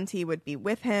that Bunty would be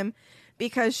with him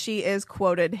because she is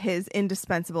quoted his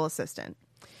indispensable assistant.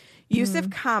 Yusuf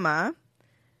Kama,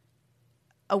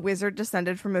 a wizard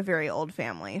descended from a very old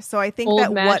family. So I think Old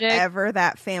that magic. whatever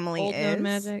that family Old known is,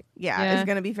 magic. is Yeah.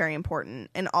 going to be very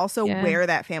important, and also Yeah. where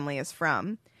that family is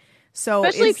from. So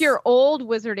Especially is- if you're old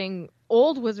wizarding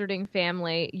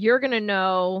family, you're gonna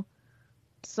know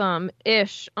some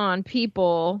ish on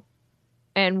people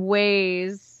and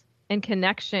ways and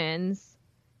connections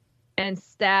and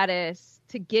status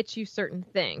to get you certain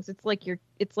things. It's like your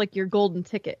golden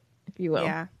ticket, if you will.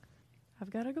 yeah. I've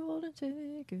got a golden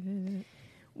ticket.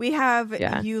 We have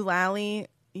Yeah. Eulalie.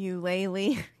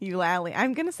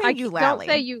 I'm gonna say I Eulalie. don't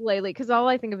say ukulele because all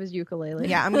I think of is ukulele.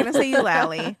 Yeah, I'm gonna say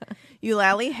Eulalie.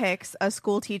 Eulalie Hicks, a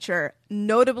school teacher,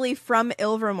 notably from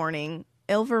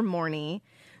Ilvermorny,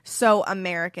 so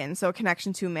American, so a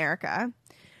connection to America.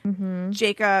 Mm-hmm.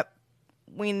 Jacob,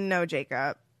 we know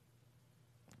Jacob.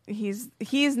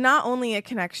 he's not only a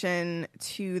connection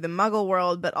to the Muggle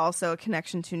world, but also a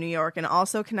connection to New York, and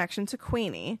also a connection to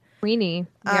Queenie. Queenie.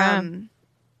 Yeah.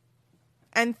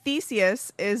 And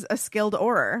Theseus is a skilled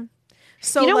orer.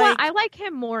 So You know like, what? I like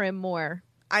him more and more.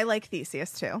 I like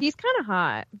Theseus too. He's kind of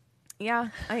hot. Yeah,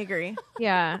 I agree.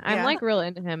 Yeah, I'm Yeah. like real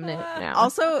into him now.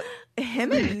 Also,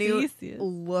 him and Newt Theseus.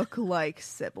 look like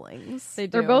siblings. They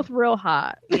do. They're both real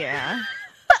hot. Yeah.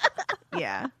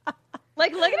 Yeah.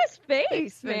 Like, look at his face,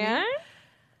 Thanks, Vinny. man.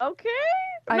 Okay,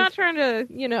 I'm I- not trying to,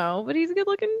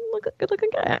 good looking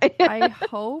guy. I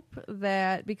hope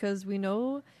that, because we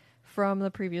know from the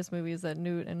previous movies that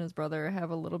Newt and his brother have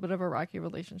a little bit of a rocky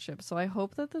relationship, so I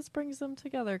hope that this brings them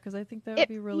together, because I think that would It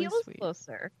be really feels sweet.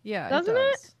 closer. Yeah, doesn't it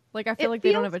it? does. Like, I feel It like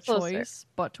they don't have a feels closer. choice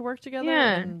but to work together,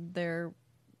 Yeah. and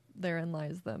therein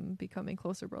lies them becoming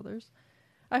closer brothers.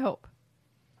 I hope.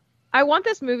 I want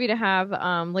this movie to have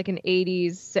like an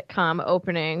 80s sitcom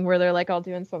opening where they're like all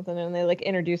doing something and they like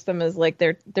introduce them as like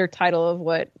their title of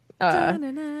what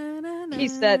he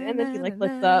said, and then he like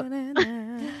looks up.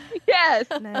 Yes,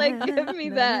 like give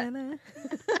me that.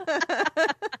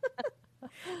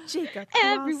 Jacob.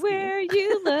 Everywhere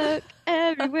you look,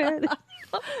 everywhere.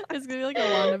 It's gonna be like a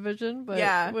WandaVision, but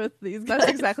Yeah. with these That's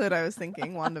guys. exactly what I was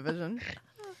thinking. WandaVision.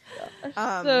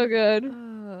 So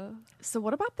good. So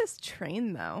what about this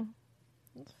train though?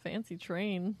 Fancy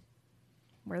train.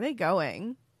 Where are they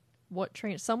going? What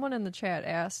train? Someone in the chat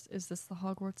asked, "Is this the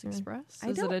Hogwarts Express? I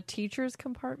Is it don't- a teacher's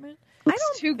compartment?" I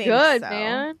don't Too think good, so.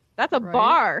 man. That's a Right?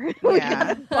 bar. We Yeah.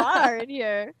 got a bar in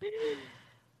here.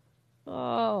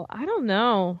 Oh, I don't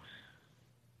know.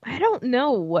 I don't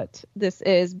know what this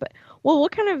is, but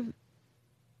what kind of?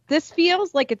 This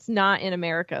feels like it's not in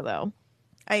America though.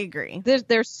 I agree.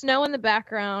 There's snow in the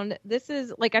background. This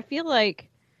is like, I feel like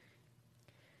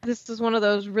this is one of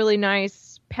those really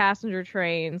nice passenger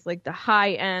trains, like the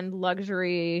high end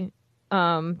luxury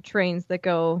trains that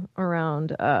go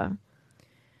around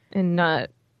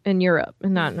in Europe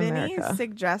and not in Vinny America.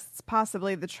 suggests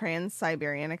possibly the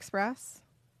Trans-Siberian Express.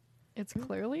 It's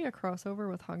clearly a crossover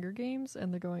with Hunger Games,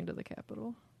 and they're going to the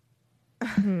capital.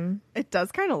 Mhm. It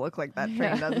does kind of look like that train,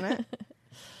 Yeah. doesn't it?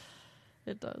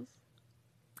 It does.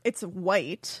 It's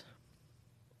white.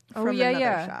 Oh from yeah, another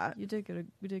yeah. shot. We did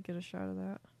get a shot of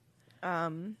that.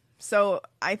 So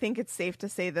I think it's safe to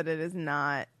say that it is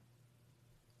not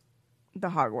the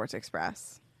Hogwarts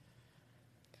Express.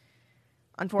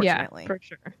 Unfortunately. Yeah, for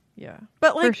sure. Yeah.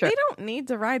 But like sure. they don't need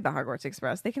to ride the Hogwarts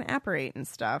Express. They can apparate and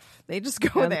stuff. They just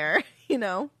go Yeah. there, you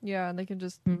know. Yeah, and they can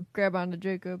just grab onto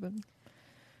Jacob and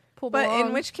pull. But in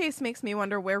along. which case makes me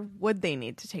wonder, where would they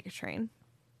need to take a train?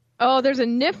 Oh, there's a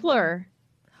Niffler.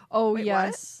 Oh Wait,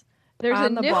 yes, There's On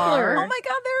a the Niffler. bar. Oh my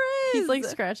god, there is. he's like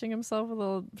scratching himself with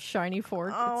a shiny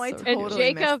fork. Oh, It's I so And totally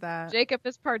cute. missed that. Jacob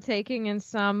is partaking in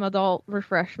some adult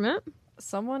refreshment.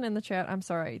 Someone in the chat. I'm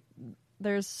sorry.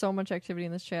 There's so much activity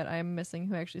in this chat. I am missing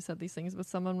who actually said these things, but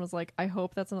someone was like, "I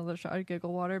hope that's another shot of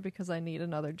giggle water because I need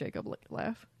another Jacob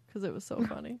laugh because it was so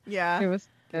funny." Yeah. It was.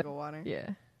 Giggle water. Yeah.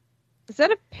 Is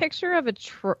that a picture of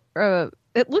a?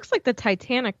 It looks like the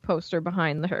Titanic poster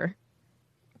behind her.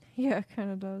 Yeah, it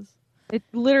kind of does. It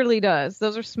literally does.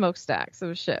 Those are smokestacks of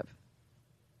a ship.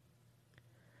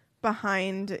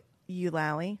 Behind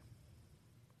Eulalie.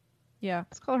 Yeah.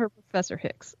 Let's call her Professor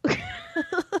Hicks.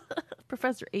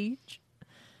 Professor H.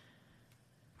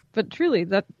 But truly,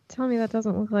 tell me that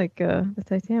doesn't look like the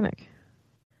Titanic.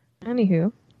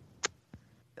 Anywho,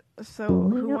 So Ooh.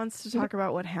 who Yep. wants to talk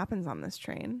about what happens on this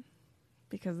train?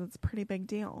 Because it's a pretty big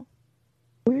deal.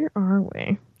 where are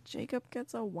we? Jacob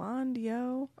gets a wand,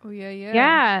 yo. Oh yeah, yeah.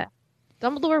 Yeah.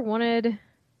 Dumbledore wanted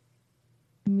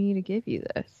me to give you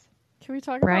this. Can we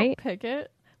talk Right? about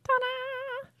Pickett?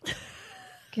 Ta-da!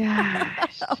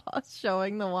 Gosh.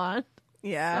 Showing the wand.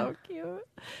 Yeah. So cute.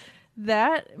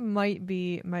 That might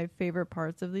be my favorite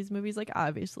parts of these movies. Like,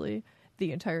 obviously,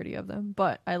 the entirety of them.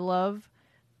 But I love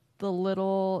the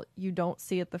little, you don't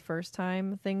see it the first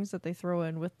time, things that they throw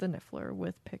in with the Niffler,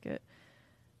 with Pickett,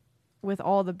 with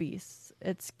all the beasts.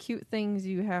 It's cute things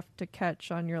you have to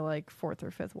catch on your, like, 4th or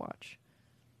 5th watch.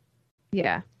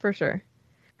 Yeah, for sure.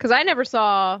 Because I never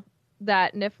saw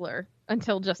that Niffler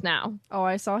until just now. Oh,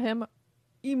 I saw him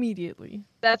immediately.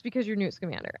 That's because you're Newt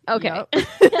Scamander. Okay.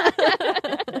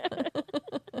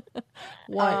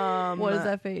 What? What is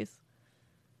that face?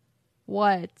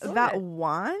 What? That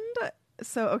wand?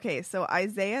 So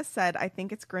Isaiah said, I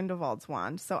think it's Grindelwald's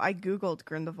wand. So I Googled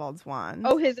Grindelwald's wand.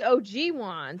 Oh, his OG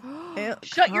wand. It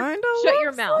Shut your kinda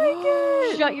mouth. looks like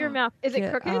it. Shut your mouth. Is it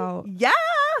Get crooked? out. Yeah.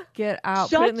 Get out.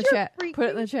 Shut Put it in the your chat. Put it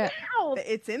in the freaking chat. mouth.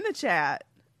 It's in the chat.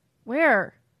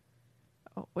 Where?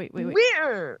 Oh, wait.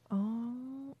 Where?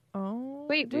 Oh.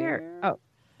 Wait, where? Dear. Oh.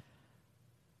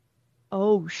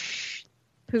 Oh,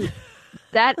 poop.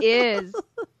 That's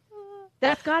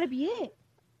got to be it.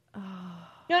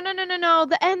 No.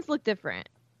 The ends look different.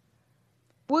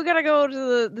 We're going to go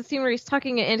to the scene where he's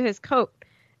tucking it into his coat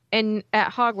and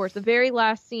at Hogwarts, the very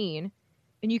last scene,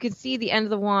 and you can see the end of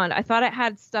the wand. I thought it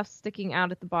had stuff sticking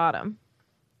out at the bottom.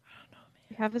 I don't know, man.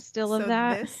 You have a still of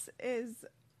that? This is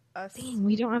Dang,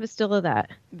 we don't have a still of that.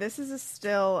 This is a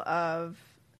still of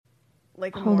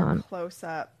like a Hold more on. close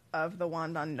up of the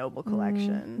Wand on Noble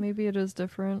collection. Maybe it is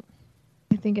different.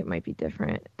 I think it might be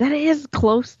different. That is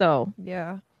close, though.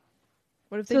 Yeah.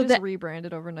 What if they So just that- rebrand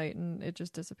it overnight and it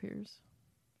just disappears?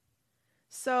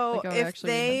 So Like, I would if actually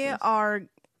they remember this. are,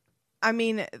 I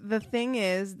mean, the thing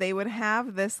is, they would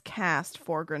have this cast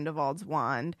for Grindelwald's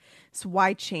wand. So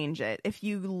why change it? If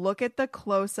you look at the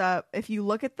close up, if you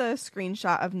look at the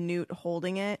screenshot of Newt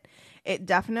holding it, it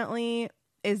definitely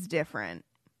is different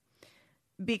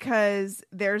because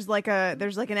there's like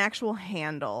an actual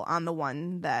handle on the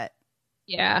one that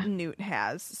Yeah. Newt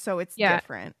has, so it's Yeah.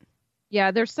 different.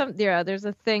 Yeah, there's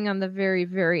a thing on the very,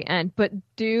 very end. But,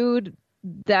 dude,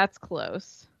 that's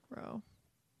close. Bro.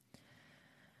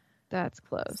 That's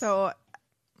close. So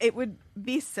it would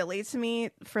be silly to me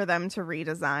for them to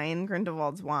redesign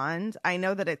Grindelwald's wand. I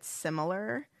know that it's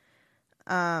similar,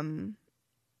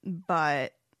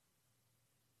 but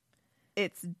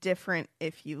it's different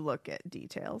if you look at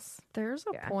details. There's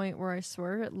a Yeah. point where I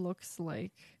swear it looks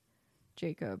like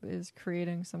Jacob is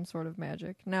creating some sort of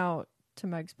magic. Now, to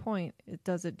Meg's point,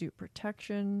 does it do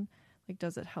protection? Like,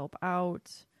 does it help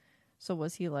out? So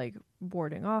was he like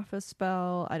warding off a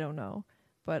spell? I don't know.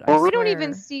 But I Well, we don't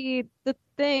even swear- see the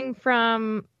thing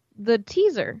from the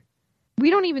teaser. We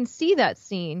don't even see that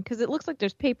scene because it looks like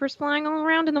there's papers flying all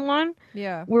around in the one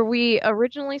Yeah. where we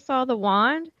originally saw the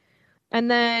wand. And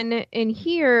then in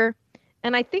here,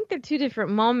 and I think they're two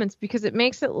different moments because it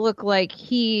makes it look like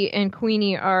he and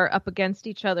Queenie are up against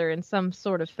each other in some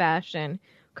sort of fashion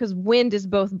because wind is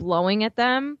both blowing at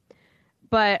them.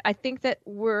 But I think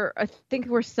we're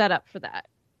set up for that.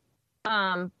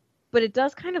 But it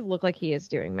does kind of look like he is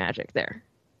doing magic there.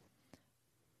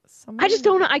 I just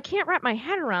don't know. I can't wrap my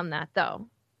head around that, though.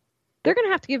 They're going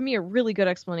to have to give me a really good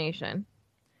explanation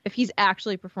if he's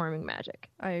actually performing magic.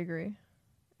 I agree.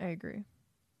 Kendra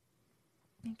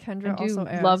I do also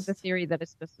asked, love the theory that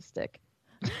it's just a stick.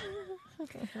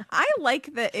 I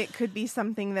like that it could be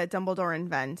something that Dumbledore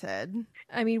invented.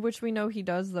 I mean, which we know he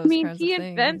does those I mean, kinds he of things.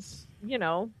 invents,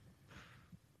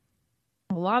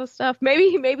 a lot of stuff. Maybe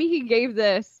he gave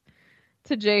this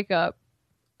to Jacob,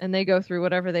 and they go through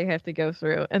whatever they have to go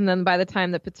through. And then by the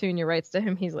time that Petunia writes to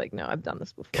him, he's like, "No, I've done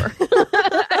this before."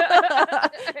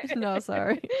 No,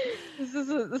 sorry. This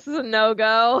is a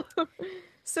no-go.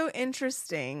 So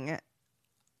interesting.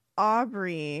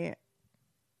 Aubrey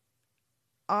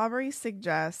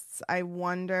suggests, I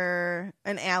wonder,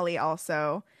 and Allie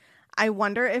also, I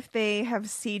wonder if they have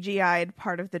CGI'd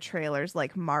part of the trailers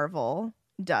like Marvel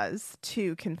does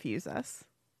to confuse us.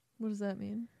 What does that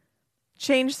mean?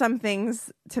 Change some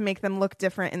things to make them look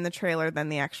different in the trailer than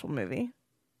the actual movie.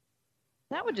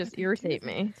 That would just irritate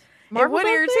me. It would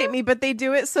irritate me, but they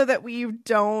do it so that we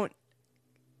don't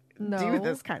No. do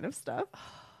this kind of stuff.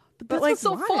 But But this like, was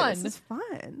so why? fun. This is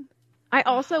fun. I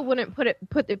also wouldn't put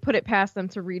it past them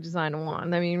to redesign a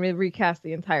wand. I mean, recast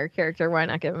the entire character. Why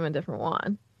not give him a different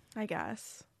wand? I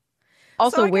guess.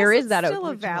 Also, So I where guess is that it's still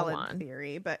a original valid wand?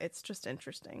 theory, but it's just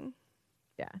interesting.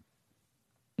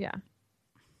 Yeah.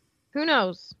 Who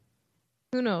knows?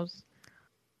 Who are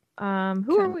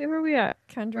we at? Where are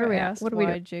Kendra we at? asked What are we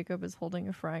why doing? Jacob is holding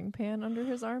a frying pan under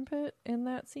his armpit in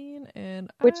that scene, and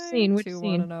Which I scene? Which too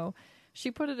scene? want to know. She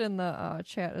put it in the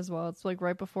chat as well. It's like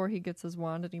right before he gets his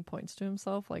wand and he points to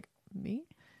himself like, me?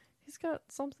 He's got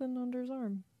something under his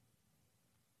arm.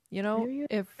 You know, Maybe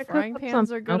if I could've frying put pans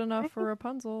are something good else. enough for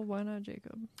Rapunzel, why not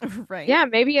Jacob? Right. Yeah,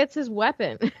 maybe it's his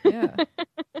weapon. Yeah.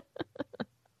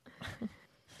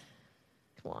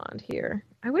 Wand here.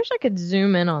 I wish I could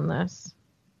zoom in on this.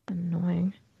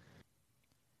 Annoying.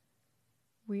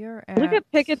 We are at... Look at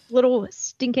Pickett's little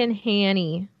stinking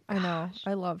Hanny. I know.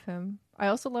 I love him. I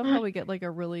also love how we get like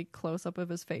a really close up of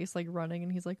his face, like running,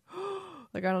 and he's like,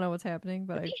 like I don't know what's happening,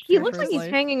 but I He fear looks for like his he's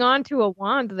life. hanging on to a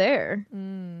wand there.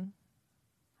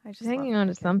 I just He's hanging love on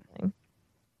to Pickett. something.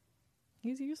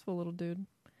 He's a useful little dude.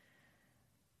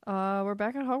 We're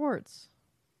back at Hogwarts.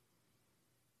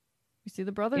 We see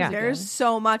the brothers Yeah. again. There's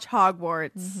so much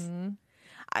Hogwarts. Mhm.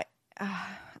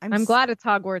 I'm glad it's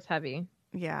Hogwarts heavy.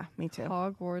 Yeah, me too.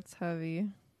 Hogwarts heavy.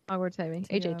 Hogwarts heavy.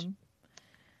 HH. TM.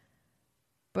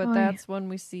 But Oh, that's when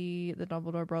we see the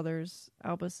Dumbledore brothers.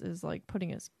 Albus is like putting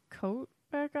his coat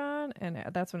back on, and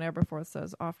that's when Aberforth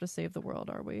says, "Off to save the world,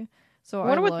 are we?" So I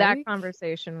wonder what that like-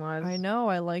 conversation was. I know.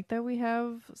 I like that we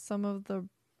have some of the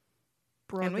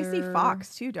brother. And we see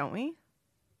Fox too, don't we?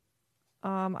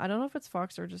 I don't know if it's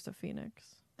Fox or just a phoenix.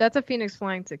 That's a phoenix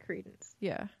flying to Credence.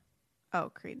 Yeah. Oh,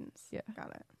 Credence. Yeah.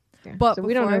 Got it. Yeah. But so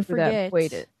we don't before know I who that forget-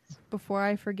 waited. Before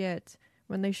I forget,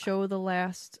 when they show the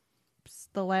last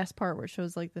part where it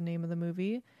shows like the name of the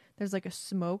movie, there's like a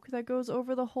smoke that goes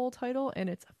over the whole title, and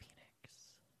it's a phoenix.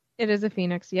 It is a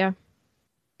phoenix, yeah.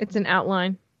 It's an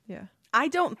outline. Yeah. I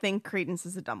don't think Credence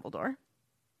is a Dumbledore.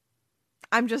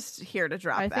 I'm just here to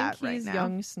drop I that think he's right now.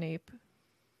 young Snape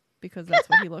because that's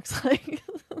what he looks like.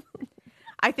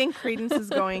 I think Credence is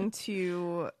going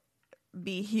to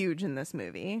be huge in this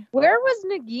movie. Where was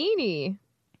Nagini?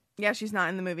 Yeah, she's not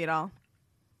in the movie at all.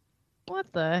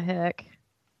 What the heck?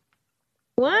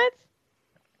 What?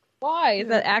 Why? Is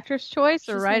that actress choice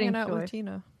or She's writing hanging out with choice?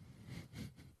 Tina.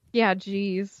 Yeah,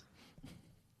 jeez.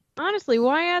 Honestly,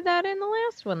 why add that in the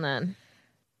last one then?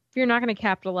 If you're not going to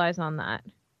capitalize on that.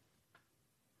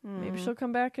 Maybe she'll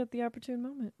come back at the opportune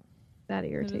moment. That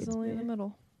It irritates is only me. in the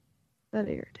middle. That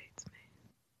irritates me.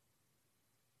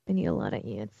 I need a lot of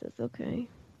answers, okay.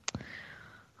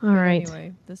 All right.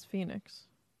 Anyway, this phoenix.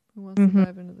 Who wants to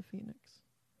dive into the phoenix?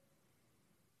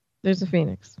 There's a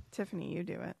phoenix Tiffany, you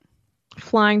do it.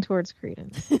 flying towards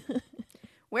Credence.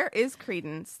 Where is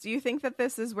Credence? Do you think that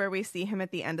this is where we see him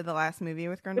at the end of the last movie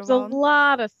with There's a Grindelwald?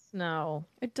 lot of snow.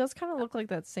 It does kind of look like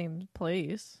that same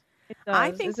place. It I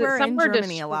does. think Is it we're in somewhere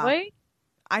Germany a lot. destroyed?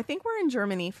 I think we're in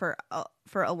Germany for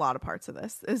a lot of parts of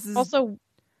this. This is Also,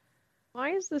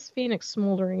 why is this phoenix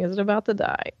smoldering? Is it about to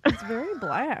die? It's very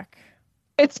black.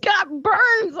 It's got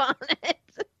burns on it.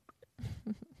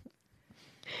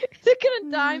 Is it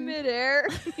gonna die midair?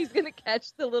 He's gonna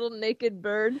catch the little naked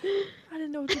bird. I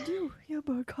didn't know what to do. Your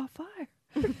bird caught fire.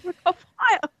 Oh,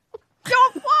 fire!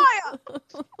 Go fire!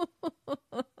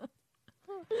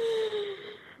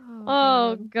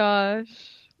 Oh gosh.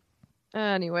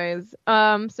 Anyways,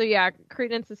 so yeah,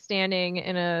 Credence is standing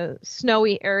in a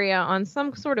snowy area on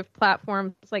some sort of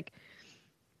platform. It's like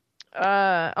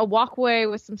a walkway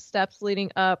with some steps leading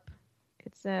up.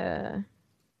 It's an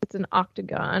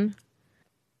octagon,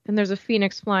 and there's a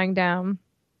phoenix flying down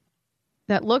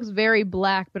that looks very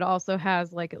black, but also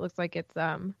has like it looks like it's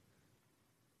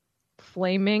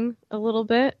flaming a little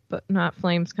bit, but not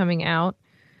flames coming out.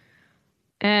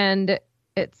 And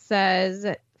it says,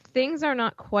 "Things are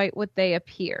not quite what they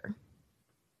appear."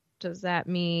 Does that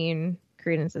mean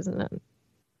Credence isn't a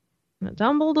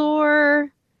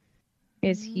Dumbledore?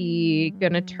 Is he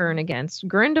gonna turn against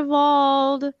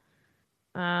Grindelwald?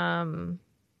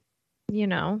 You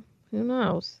know, who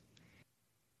knows?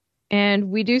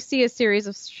 And we do see a series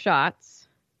of shots.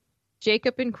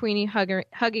 Jacob and Queenie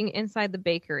hugging inside the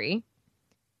bakery,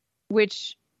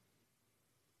 which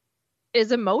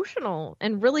is emotional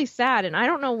and really sad, and I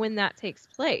don't know when that takes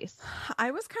place.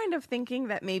 I was kind of thinking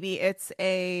that maybe it's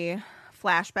a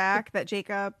flashback that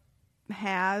Jacob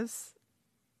has.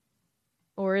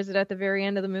 Or is it at the very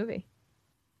end of the movie?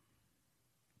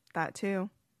 That too.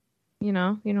 You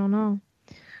know, you don't know.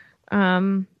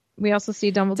 We also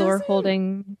see Dumbledore Doesn't-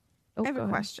 holding... Oh, I have go a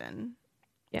ahead. question.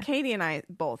 Yeah. Katie and I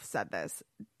both said this.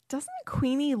 Doesn't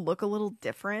Queenie look a little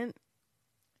different?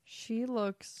 She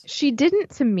looks She didn't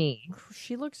to me.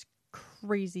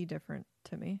 crazy different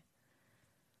to me.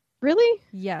 Really?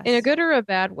 Yes. In a good or a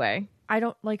bad way? I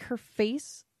don't like her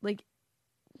face. Like,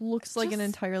 looks like an Just-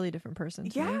 entirely different person.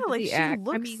 To Yeah, me. like The she act- I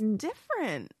looks mean-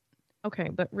 different. Okay,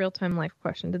 but real-time life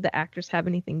question. Did the actors have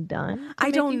anything done? to I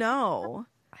make don't you- know.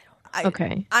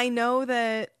 Okay. I know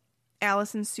that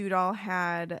Alison Sudol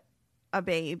had a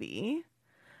baby,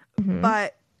 Mhm.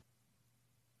 but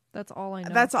That's all I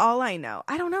know. that's all I know.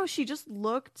 I don't know. She just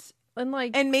looked, and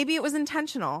like and maybe it was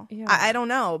intentional. Yeah. I don't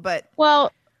know, but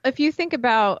Well, if you think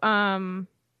about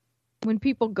when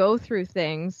people go through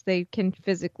things, they can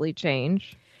physically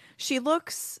change. she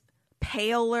looks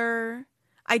paler.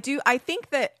 I think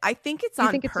it's You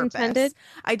on think it's purpose. intended?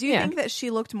 I do Yeah. think that she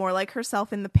looked more like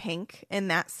herself in the pink in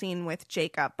that scene with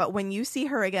Jacob. But when you see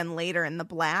her again later in the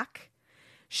black,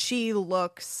 she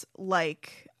looks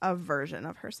like a version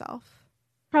of herself.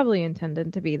 Probably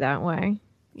intended to be that way.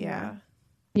 Yeah.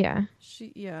 Yeah.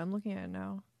 I'm looking at it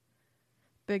now.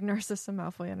 Big Narcissa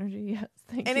Malfoy energy. Yes.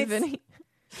 Thank And you, it's-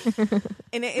 Vinny.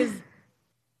 And it is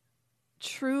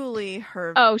truly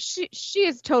her. Oh, she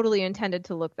is totally intended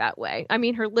to look that way. I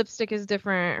mean, her lipstick is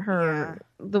different.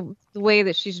 The way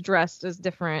that she's dressed is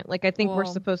different. Like, I think we're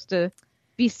Well- supposed to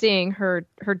be seeing her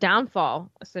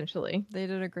downfall, essentially. They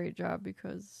did a great job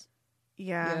because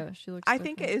Yeah. she looks I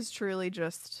think it different. is truly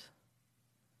just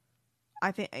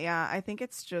I think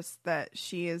it's just that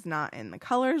she is not in the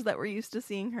colors that we're used to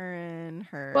seeing her in.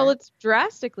 Well, it's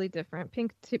drastically different.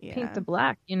 Pink Yeah. to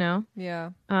black, you know?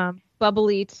 Yeah.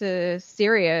 Bubbly to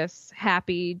serious,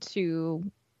 happy to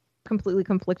completely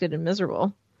conflicted and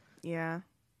miserable. Yeah.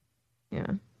 Yeah.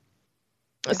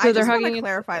 I So they're just want hugging. to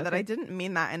clarify that okay. I didn't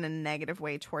mean that in a negative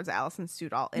way towards Allison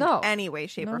Sudol in No. any way,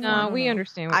 shape, or form. No, we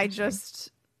understand. What I you're saying.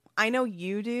 just, I know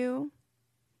you do,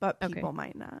 but Okay. people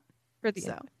might not. for the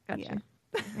So, gotcha.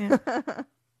 yeah.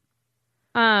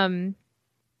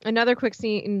 Another quick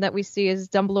scene that we see is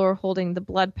Dumbledore holding the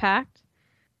blood pact,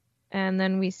 and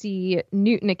then we see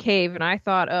Newt in a cave, and I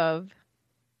thought of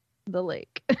the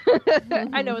lake.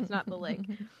 I know it's not the lake,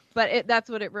 but that's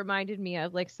what it reminded me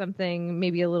of, like something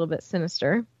maybe a little bit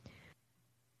sinister.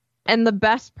 And the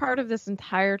best part of this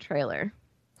entire trailer,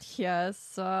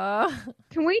 Yes.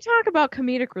 can we talk about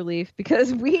comedic relief?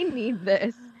 Because we need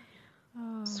this.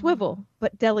 Swivel,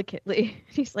 but delicately.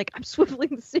 He's like, I'm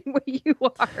swiveling the same way you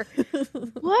are.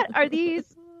 What are these?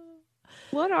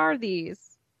 What are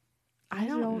these? I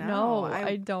don't know.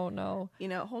 I don't know. You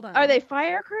know, hold on. Are they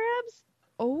fire crabs?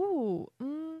 Oh,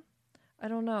 I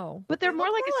don't know. But they're They more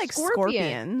look like a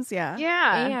scorpion. scorpions. Yeah.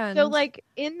 Yeah. So And- like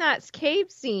in that cave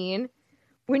scene,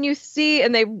 when you see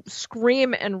and they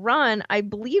scream and run, I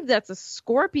believe that's a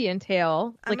scorpion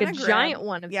tail, I'm like a gonna giant grab-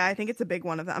 one. Of Yeah, I think it's a big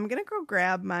one of them. I'm gonna go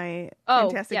grab my Oh,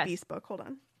 Fantastic yes. Beast book. Hold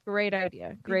on. Great idea.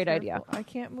 Be Great idea. careful. I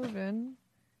can't move in,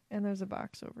 and there's a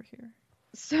box over here.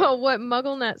 So what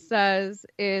MuggleNet says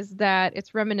is that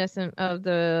it's reminiscent of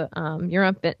the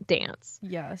Eurympent dance.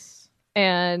 Yes,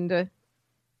 And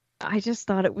I just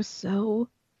thought it was so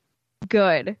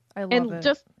good. I love And it.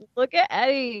 just look at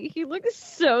Eddie. He looks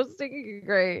so stinking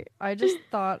great. I just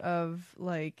thought of,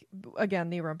 like, again,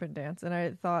 the Rumpin Dance, and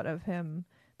I thought of him.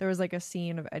 There was like a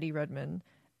scene of Eddie Redmayne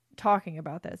talking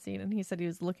about that scene, and he said he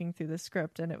was looking through the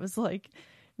script, and it was like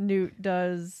Newt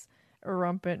does a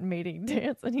Rumpin mating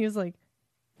dance, and he was like,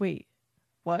 wait,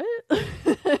 what?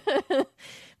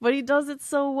 But he does it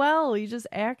so well. He just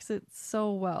acts it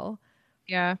so well.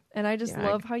 Yeah. And I just Yeah,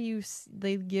 love how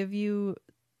they give you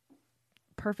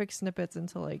perfect snippets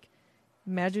into, like,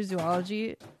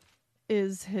 Magizoology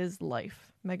is his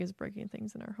life. Mega's breaking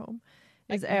things in our home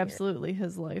is I can hear it. absolutely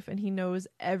his life, and he knows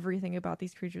everything about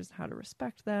these creatures and how to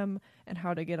respect them and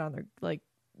how to get on their, like,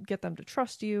 get them to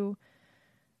trust you.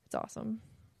 It's awesome.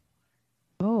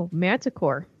 Oh,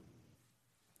 Manticore.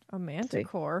 A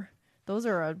manticore. Those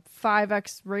are a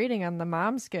 5x rating on the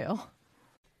mom scale.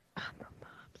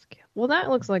 Well, that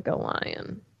looks like a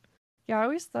lion. Yeah, I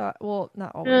always thought, well,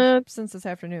 not always, since this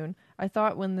afternoon, I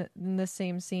thought when in the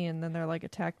same scene, then they're like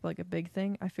attacked by like a big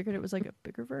thing. I figured it was like a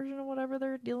bigger version of whatever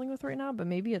they're dealing with right now, but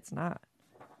maybe it's not.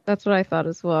 That's what I thought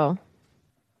as well.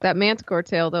 That Manticore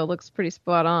tail, though, looks pretty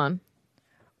spot on.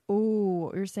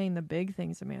 Ooh, you're saying the big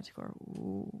thing's a manticore.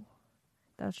 Ooh,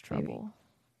 that's trouble. Maybe.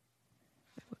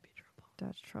 That would be trouble.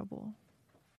 That's trouble.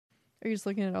 Are you just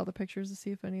looking at all the pictures to see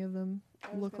if any of them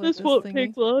look like this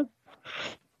thingy? long.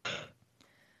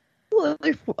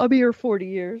 I'll be here 40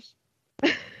 years.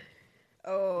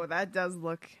 Oh, that does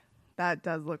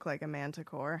look like a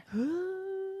manticore.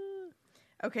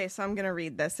 Okay, so I'm going to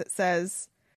read this. It says,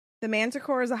 the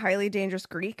manticore is a highly dangerous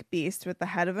Greek beast with the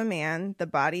head of a man, the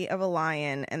body of a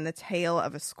lion, and the tail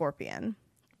of a scorpion.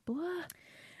 Blah.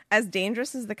 As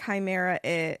dangerous as the chimera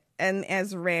and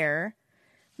as rare,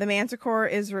 the manticore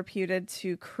is reputed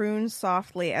to croon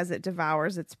softly as it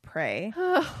devours its prey.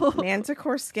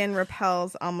 Manticore skin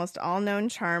repels almost all known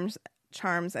charms,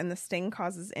 and the sting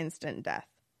causes instant death.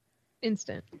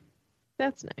 Instant.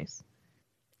 That's nice.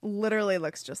 Literally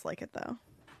looks just like it, though.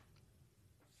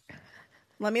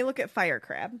 Let me look at fire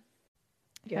crab.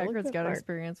 Yeah, look Hagrid's at got fire-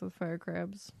 experience with fire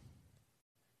crabs.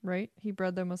 Right? He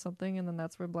bred them with something, and then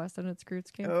that's where Blasted and its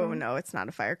Roots came Oh, from? no, it's not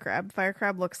a fire crab. Fire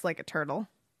crab looks like a turtle.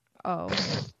 Oh.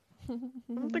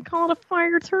 They call it a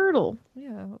fire turtle.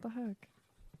 Yeah, what the heck?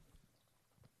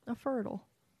 A fertile.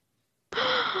 A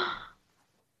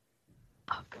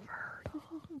turtle.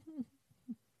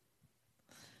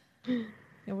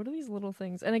 Yeah, what are these little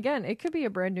things? And again, it could be a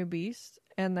brand new beast,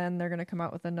 and then they're going to come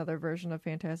out with another version of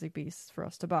Fantastic Beasts for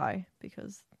us to buy,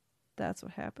 because that's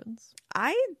what happens.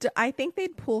 I think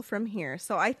they'd pull from here,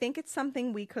 so I think it's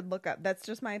something we could look up. That's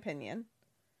just my opinion.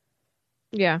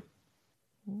 Yeah.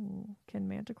 Ooh, can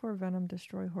Manticore venom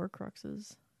destroy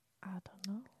Horcruxes? I don't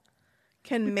know.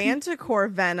 Can manticore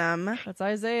venom That's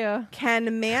Isaiah.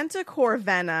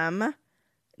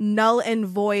 null and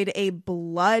void a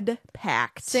blood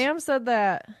pact? Sam said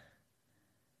that.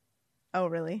 Oh,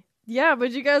 really? Yeah,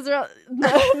 but you guys are.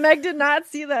 Meg did not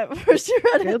see that before she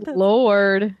read it. Good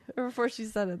Lord. Or before she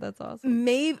said it. That's awesome.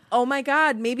 Maybe. Oh my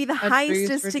God! Maybe the heist bruise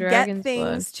is for to get dragon's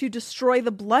things to destroy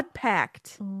the blood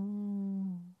pact.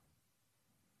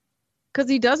 Because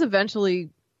he does eventually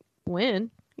win.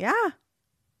 Yeah.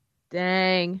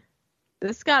 Dang.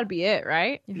 This got to be it,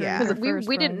 right? You heard Yeah. it Because here we first,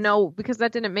 didn't friends. know, because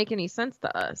that didn't make any sense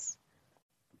to us.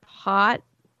 Hot.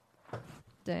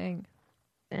 Dang.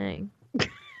 Dang.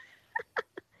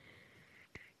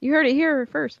 You heard it here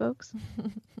first, folks.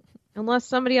 Unless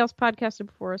somebody else podcasted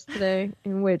before us today,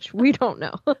 in which we don't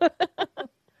know.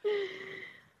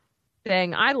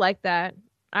 Dang, I like that.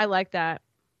 I like that.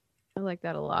 I like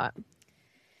that a lot.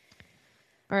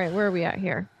 All right, where are we at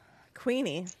here?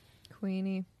 Queenie.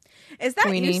 Queenie. Is that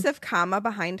Queenie. Yusuf Kama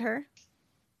behind her?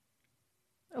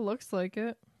 It looks like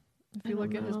it. If you I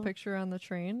look don't at his know. picture on the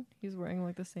train, he's wearing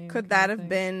like the same. Could kind that of have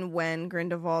thing. been when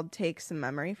Grindelwald takes some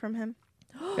memory from him?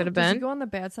 Could have Does he been. go on the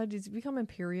bad side? Does he become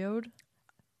Imperioed?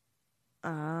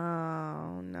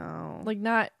 Oh no. Like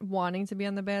not wanting to be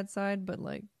on the bad side, but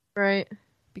like Right.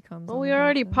 becomes. Well, on we the bad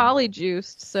already side.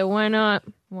 polyjuiced, so why not?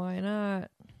 Why not?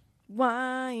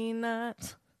 Why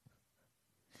not?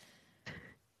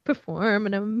 Perform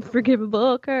an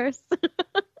unforgivable curse.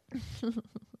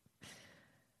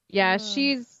 Yeah,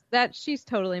 she's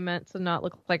totally meant to not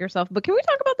look like herself. But can we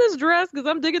talk about this dress? Because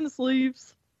I'm digging the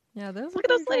sleeves. Yeah, there's Look at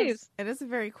those sleeves. It is a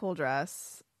very cool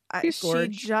dress. She's She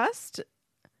gorge. just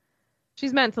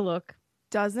She's meant to look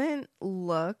doesn't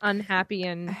look unhappy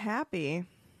and happy.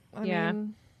 I Yeah.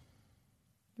 mean,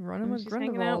 running with She's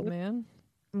hanging out Grindelwald, with- man.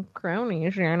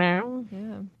 cronies, you know.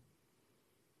 Yeah.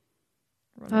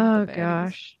 Running Oh with the baddies.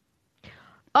 gosh.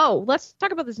 Oh, let's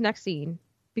talk about this next scene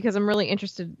because I'm really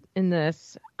interested in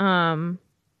this.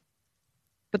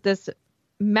 But this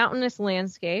mountainous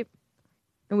landscape,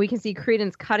 and we can see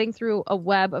Credence cutting through a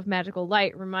web of magical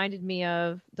light, reminded me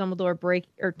of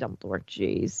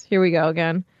jeez, here we go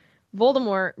again.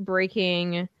 Voldemort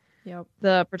breaking Yep.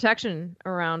 the protection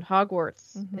around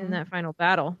Hogwarts Mhm. in that final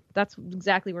battle. That's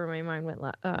exactly where my mind went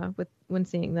when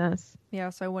seeing this.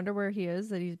 Yeah, so I wonder where he is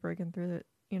that he's breaking through it,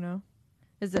 you know?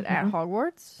 Is it at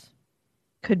Hogwarts?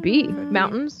 Could be Could be.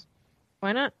 mountains.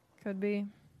 Why not? Could be.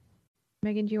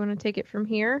 Megan, do you want to take it from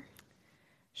here?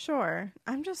 Sure.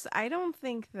 I don't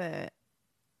think that,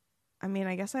 I mean,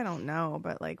 I guess I don't know,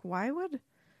 but like, why would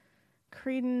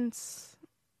Credence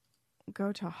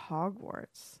go to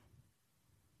Hogwarts?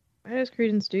 Why does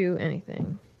Credence do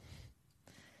anything?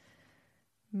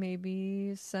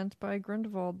 Maybe sent by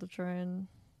Grindelwald to try and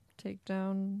take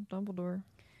down Dumbledore.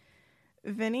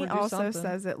 Vinny Or do also something.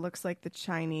 says it looks like the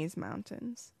Chinese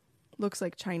mountains. Looks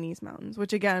like Chinese mountains,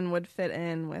 which again would fit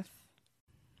in with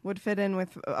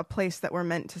a place that we're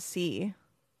meant to see.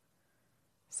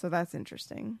 So that's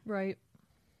interesting. Right.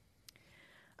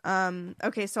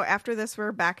 Okay, so after this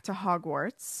we're back to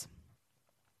Hogwarts.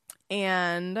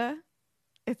 And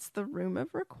it's the room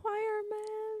of requirements.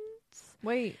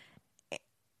 Wait,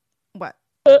 What?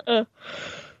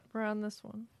 we're on this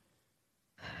one.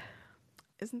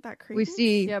 Isn't that creepy? We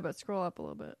see, Yeah, but scroll up a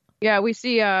little bit. we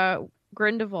see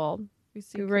Grindelwald We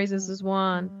see who raises Credence- his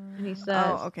wand and he says,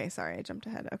 Oh, okay, sorry, I jumped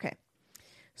ahead. Okay.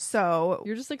 So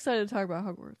You're just excited to talk about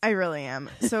Hogwarts. I really am.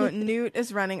 So Newt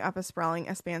is running up a sprawling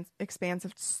expanse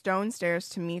of stone stairs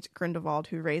to meet Grindelwald,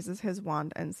 who raises his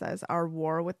wand and says, "Our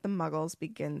war with the Muggles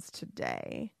begins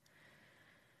today."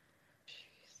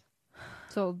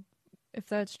 So, if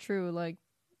that's true, like,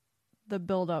 the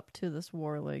build up to this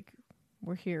war, like,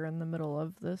 we're here in the middle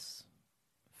of this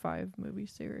 5-movie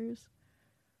series.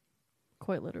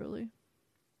 Quite literally.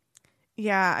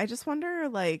 Yeah, I just wonder,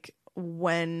 like,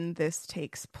 when this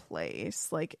takes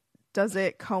place. Like, does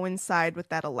it coincide with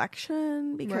that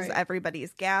election? Because Right.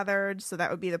 everybody's gathered, so that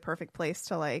would be the perfect place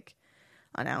to, like,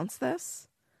 announce this.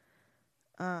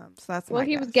 So that's well, my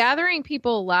he was guess. gathering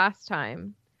people last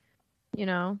time. You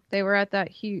know, they were at that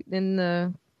in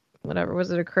the, whatever,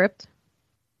 was it a crypt?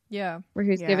 Yeah. Where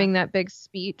he was Yeah. giving that big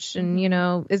speech and, you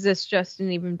know, is this just an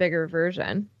even bigger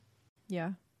version?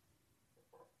 Yeah.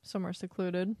 Somewhere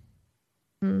secluded.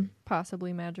 Hmm.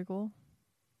 Possibly magical.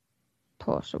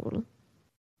 Possible.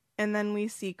 And then we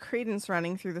see Credence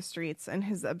running through the streets, and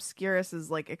his Obscurus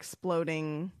is like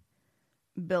exploding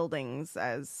buildings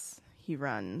as he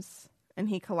runs. And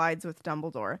he collides with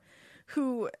Dumbledore,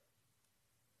 who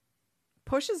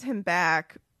pushes him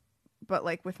back, but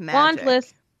like with magic.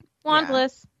 Wandless. Yeah.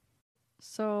 Wandless.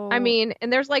 So, I mean,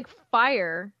 and there's like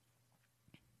fire.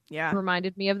 Yeah.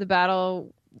 Reminded me of the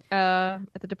battle at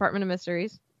the Department of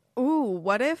Mysteries. Ooh,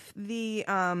 what if the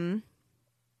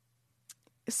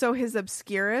so his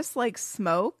Obscurus, like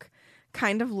smoke,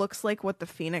 kind of looks like what the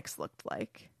Phoenix looked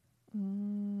like.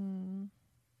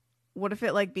 What if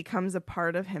it like becomes a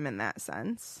part of him in that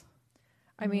sense?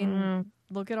 I mean,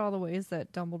 look at all the ways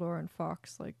that Dumbledore and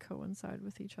Fawkes like coincide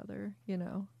with each other, you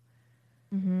know.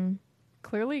 Mm-hmm.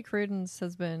 Clearly Credence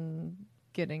has been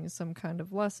getting some kind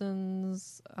of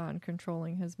lessons on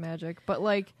controlling his magic, but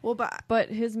like but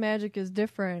his magic is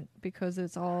different because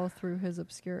it's all through his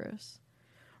Obscurus.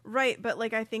 Right, but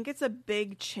like I think it's a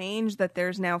big change that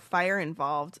there's now fire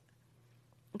involved,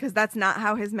 because that's not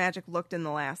how his magic looked in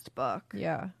the last book.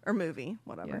 Yeah. Or movie,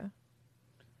 whatever.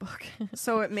 Yeah. Book.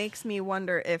 So it makes me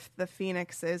wonder if the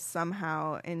Phoenix is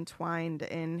somehow entwined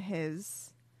in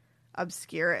his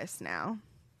Obscurus now.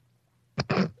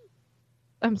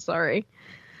 I'm sorry.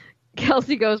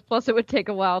 Kelsey goes, plus it would take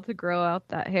a while to grow out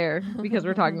that hair because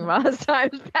we're talking about his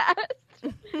times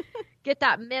past. Get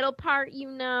that middle part, you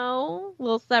know.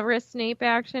 Little Severus Snape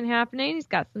action happening. He's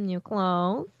got some new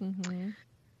clothes. Mm-hmm.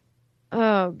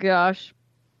 Oh, gosh.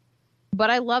 But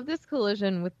I love this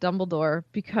collision with Dumbledore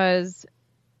because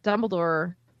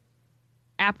Dumbledore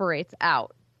apparates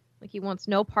out. Like, he wants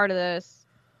no part of this.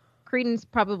 Credence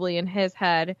probably in his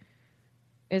head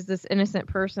is this innocent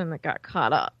person that got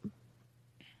caught up.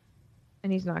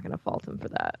 And he's not going to fault him for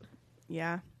that.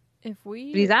 Yeah. But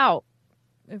he's out.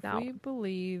 If we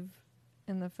believe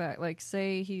in the fact, like,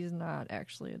 say he's not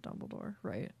actually a Dumbledore,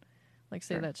 right? Like,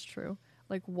 say that's true.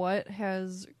 Like, what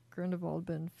has Grindelwald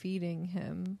been feeding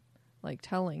him, like,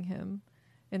 telling him,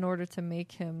 in order to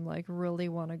make him, like, really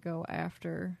want to go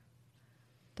after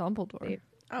Dumbledore?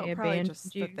 They probably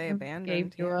just that they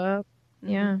abandoned you up.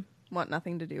 Mm-hmm. Yeah. Want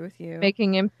nothing to do with you.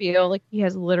 Making him feel like he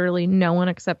has literally no one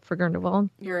except for Grindelwald.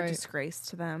 You're a disgrace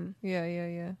to them.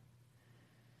 Yeah.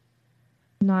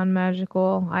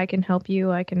 Non-magical. I can help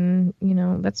you. I can,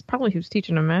 that's probably who's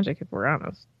teaching him magic, if we're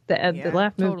honest. The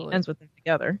last movie ends with them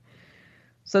together.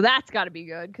 So that's got to be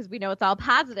good, because we know it's all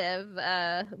positive.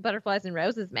 Butterflies and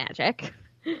roses magic.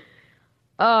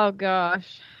 Oh,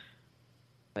 gosh.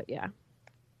 But yeah.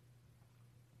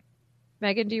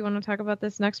 Megan, do you want to talk about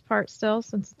this next part still,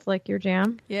 since it's like your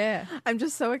jam? Yeah. I'm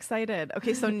just so excited.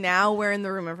 Okay, so now we're in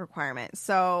the room of requirement.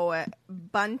 So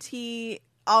Bunty,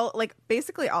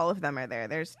 basically all of them are there.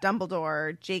 There's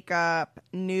Dumbledore, Jacob,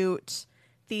 Newt,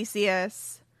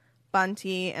 Theseus,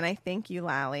 Bunty, and I think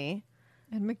Eulalie.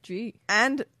 And McGee.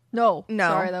 And no,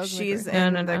 sorry, that was she's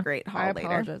in the Great Hall I later.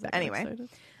 apologize. Anyway,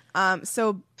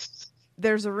 so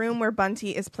there's a room where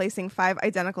Bunty is placing 5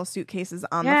 identical suitcases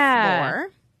on the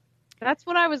floor. That's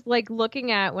what I was like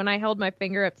looking at when I held my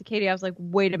finger up to Katie. I was like,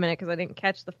 wait a minute, because I didn't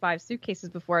catch the 5 suitcases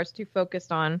before. I was too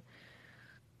focused on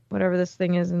whatever this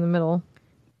thing is in the middle.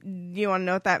 You want to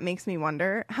know what that makes me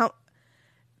wonder? How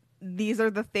these are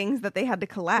the things that they had to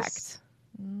collect.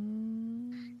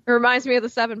 It reminds me of the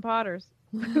 7 Potters.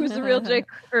 Who's the real Jake,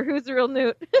 or who's the real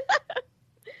Newt?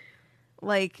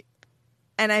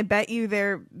 And I bet you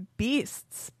they're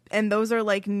beasts, and those are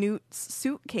like Newt's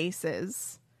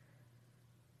suitcases.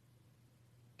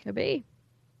 Could be.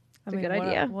 That's a good what,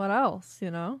 idea. What else, I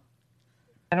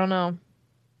don't know.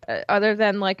 Other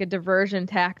than like a diversion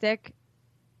tactic,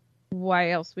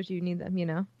 why else would you need them,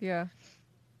 Yeah.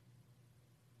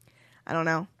 I don't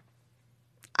know.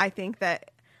 I think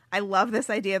that I love this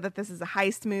idea that this is a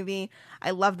heist movie. I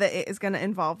love that it is going to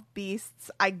involve beasts.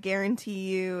 I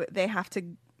guarantee you they have to...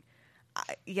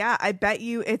 I bet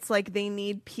you it's like they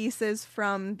need pieces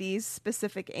from these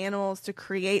specific animals to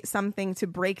create something to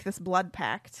break this blood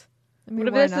pact. What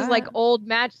if this is like old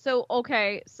magic? So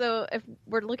if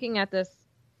we're looking at this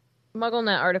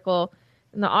MuggleNet article,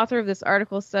 and the author of this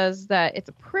article says that it's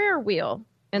a prayer wheel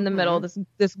in the middle,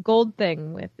 this gold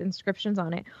thing with inscriptions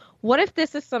on it. What if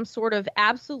this is some sort of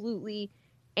absolutely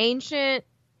ancient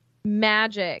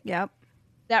magic? Yep.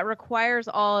 That requires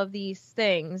all of these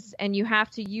things, and you have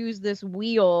to use this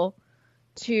wheel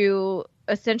to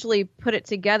essentially put it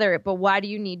together. But why do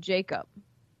you need Jacob?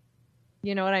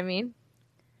 You know what I mean?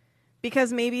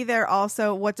 Because maybe they're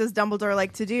also... What does Dumbledore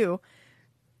like to do?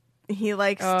 He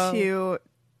likes to,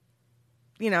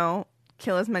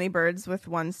 kill as many birds with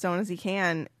one stone as he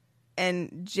can.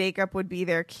 And Jacob would be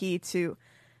their key to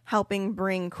helping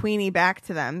bring Queenie back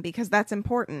to them, because that's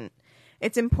important.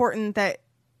 It's important that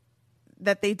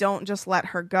they don't just let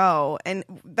her go. And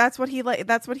that's what he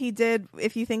did.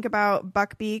 If you think about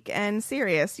Buckbeak and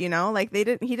Sirius, he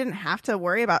didn't have to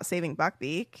worry about saving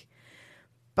Buckbeak,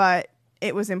 but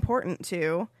it was important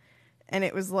to. And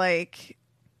it was like,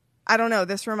 I don't know,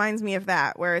 this reminds me of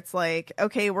that, where it's like,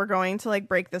 okay, we're going to like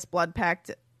break this blood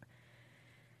pact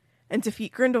and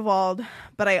defeat Grindelwald,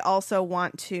 but I also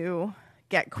want to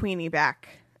get Queenie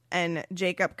back, and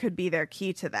Jacob could be their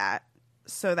key to that.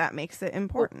 So that makes it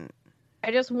important.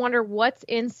 I just wonder what's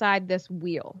inside this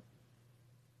wheel.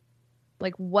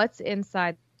 Like, what's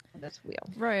inside this wheel?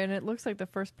 Right, and it looks like the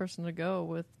first person to go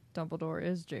with Dumbledore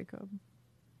is Jacob,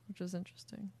 which is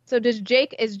interesting. So is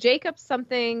Jacob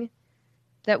something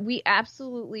that we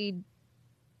absolutely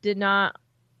did not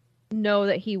know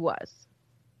that he was?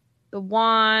 The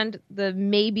wand, the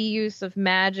maybe use of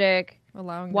magic,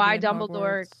 Allowing why to be in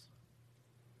Dumbledore? Hogwarts.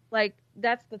 Like,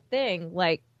 that's the thing.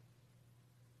 Like,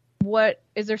 what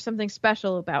is there something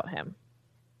special about him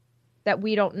that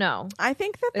we don't know? I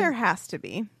think that there has to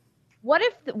be. What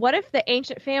if the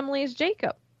ancient family is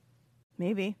Jacob?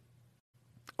 Maybe.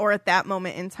 Or at that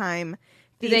moment in time,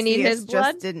 Do they need Theseus his blood?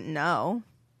 just didn't know.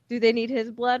 Do they need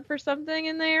his blood for something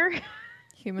in there?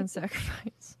 Human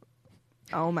sacrifice.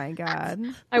 Oh my god.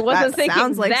 I wasn't That thinking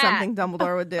sounds like that, something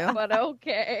Dumbledore would do. but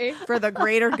okay. For the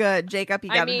greater good, Jacob,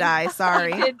 you I gotta mean, die.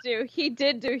 Sorry. He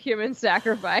did do human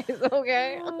sacrifice,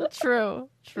 okay? True.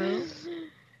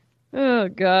 Oh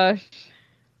gosh.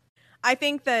 I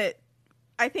think that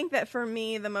for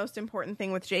me, the most important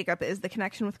thing with Jacob is the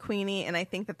connection with Queenie, and I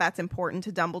think that that's important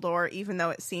to Dumbledore, even though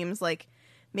it seems like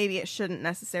maybe it shouldn't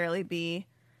necessarily be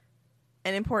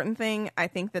an important thing. I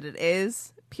think that it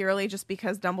is, purely just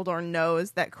because Dumbledore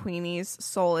knows that Queenie's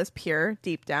soul is pure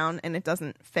deep down, and it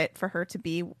doesn't fit for her to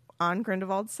be on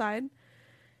Grindelwald's side.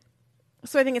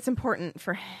 So I think it's important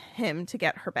for him to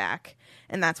get her back,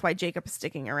 and that's why Jacob is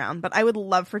sticking around. But I would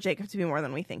love for Jacob to be more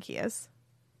than we think he is.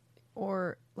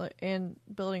 Or, like, and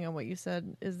building on what you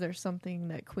said, is there something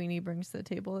that Queenie brings to the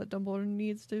table that Dumbledore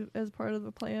needs to as part of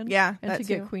the plan? Yeah, and that to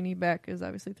too. get Queenie back is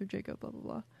obviously through Jacob. Blah blah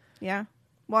blah. Yeah.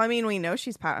 Well, I mean, we know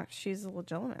she's a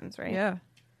Legilimens, right? Yeah.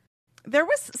 There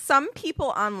was some people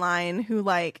online who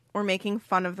were making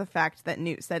fun of the fact that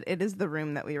Newt said it is the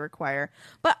room that we require,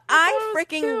 but I thought it was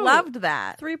freaking cute. loved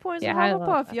that. 3 points Yeah, of I love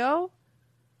Hufflepuff, that. yo.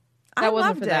 I That wasn't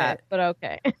loved for that, it. but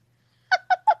okay.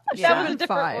 Yeah. That was a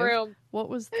different 5. room. What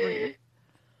was 3?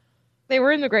 They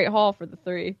were in the Great Hall for the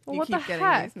 3. Well, You what keep the getting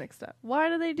heck? these mixed up. Why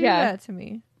do they do Yeah. that to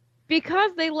me?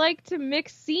 Because they like to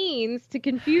mix scenes to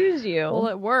confuse you. Well,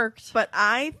 it worked. But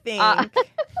I think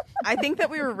I think that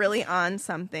we were really onto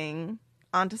something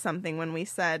when we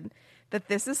said that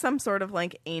this is some sort of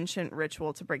ancient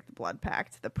ritual to break the blood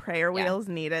pact. The prayer Yeah. wheel is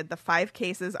needed. The 5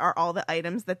 cases are all the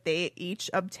items that they each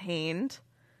obtained.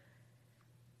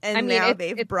 And I mean, now it's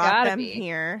they've brought gotta them be.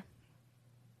 here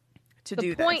to the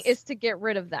do point this. is to get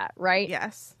rid of that, right?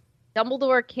 Yes.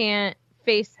 Dumbledore can't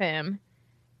face him.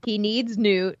 He needs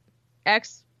Newt.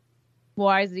 X,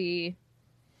 Y, Z.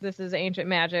 This is ancient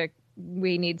magic.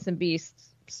 We need some beast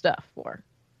stuff for.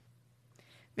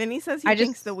 Vinny says I he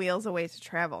thinks just- the wheel's a way to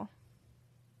travel.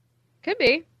 Could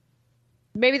be.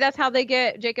 Maybe that's how they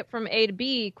get Jacob from A to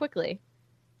B quickly.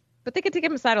 But they could take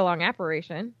him aside a long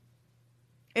apparition.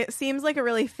 It seems like a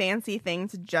really fancy thing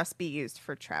to just be used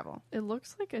for travel. It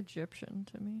looks like Egyptian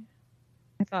to me.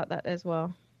 I thought that as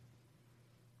well.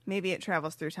 Maybe it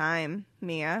travels through time,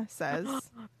 Mia says.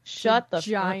 Shut the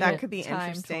Giant That could be time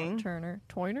interesting. Turner.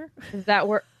 Toiner? Is that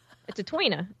where it's a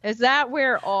tweener? Is that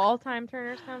where all time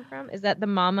turners come from? Is that the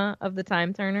mama of the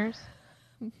time turners?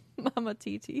 Mama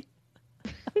TT.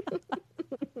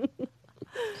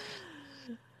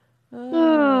 Oh,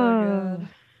 God.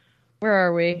 Where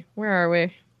are we?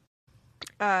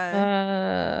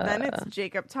 Then it's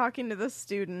Jacob talking to the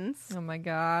students. Oh my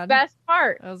God. best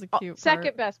part. That was a Oh, cute second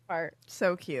part. best part.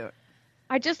 So cute.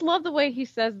 I just love the way he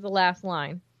says the last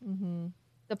line. Mm-hmm.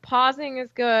 The pausing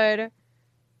is good.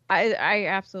 I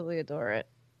absolutely adore it.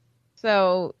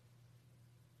 So,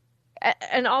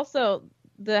 and also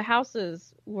the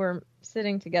houses were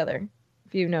sitting together.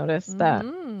 If you noticed that.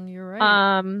 Mm, you're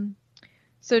right.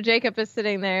 So Jacob is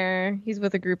sitting there. He's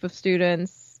with a group of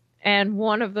students, and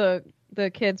one of the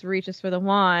kids reaches for the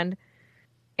wand,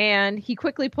 and he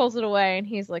quickly pulls it away, and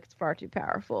he's like, "It's far too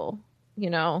powerful," you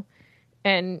know.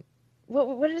 And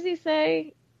what does he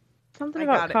say? Something I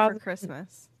about got it for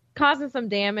Christmas. causing some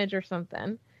damage or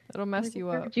something. It'll mess you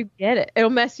Where up. did you get it? It'll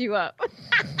mess you up.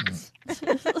 He's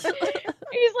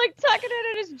like tucking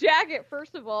it in his jacket.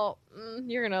 First of all,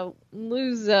 you're gonna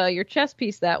lose your chest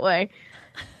piece that way.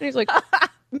 And he's like,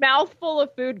 mouthful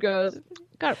of food goes,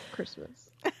 got it for Christmas.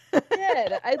 Good.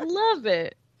 I love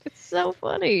it. It's so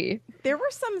funny. There were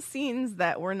some scenes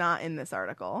that were not in this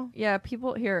article. Yeah,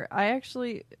 people here. I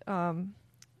actually, a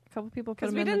couple people put Because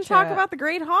them we in the didn't talk chat. about the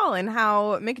Great Hall and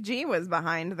how McG was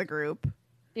behind the group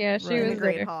Yeah, she Right. in the was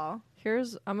Great there. Hall.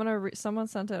 Here's someone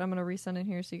sent it. I'm gonna resend it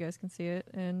here so you guys can see it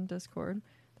in Discord.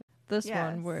 This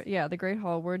Yes. one where the Great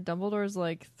Hall where Dumbledore's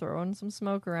like throwing some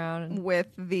smoke around and With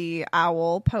the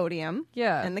owl podium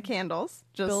yeah, and the candles.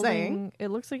 Just building. saying. It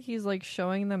looks like he's like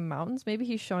showing them mountains. Maybe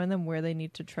he's showing them where they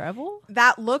need to travel.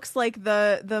 That looks like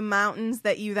the mountains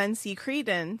that you then see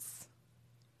Credence.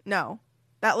 No.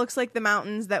 That looks like the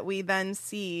mountains that we then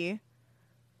see.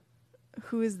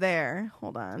 Who is there?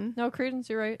 Hold on. No, Credence,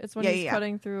 you're right. It's when Yeah, he's yeah.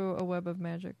 cutting through a web of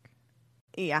magic.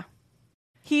 Yeah.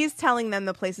 He's telling them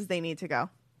the places they need to go.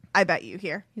 I bet you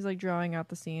here. He's like drawing out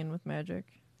the scene with magic.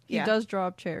 He Yeah. does draw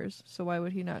up chairs, so why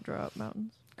would he not draw up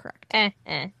mountains? Correct.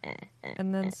 And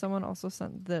then someone also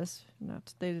sent this.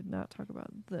 They did not talk about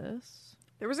this.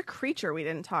 There was a creature we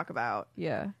didn't talk about.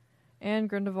 Yeah. And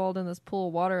Grindelwald in this pool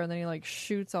of water, and then he like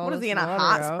shoots all What is this he in a water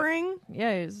hot out. spring?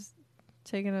 Yeah, he's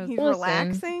taking a He's Listen.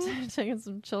 relaxing. taking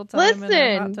some chill time in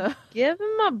a hot Listen, tub. give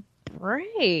him a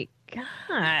break.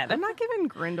 God, I'm not giving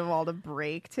Grindelwald a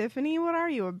break, Tiffany. What are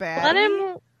you, a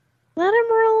baddie? let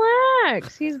him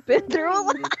relax. He's been through a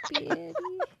lot.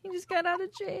 He just got out of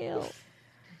jail.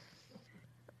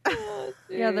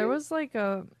 Yeah, there was like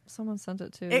a someone sent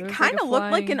it too. There It was, kind like, of a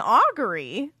looked like an flying-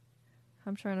 augury.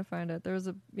 I'm trying to find it. There was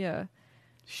a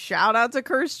Shout out to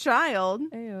Cursed Child.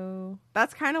 Ayo.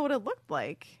 That's kind of what it looked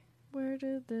like. Where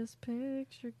did this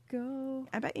picture go?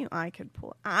 I bet you I could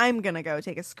pull. I'm gonna go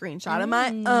take a screenshot of my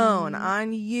own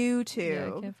on YouTube.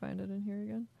 Yeah, I can't find it in here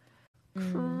again.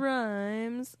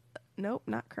 Crimes. Nope,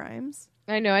 not crimes.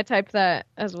 I know. I typed that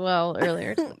as well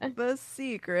earlier today. The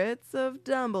Secrets of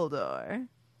Dumbledore.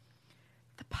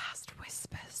 The past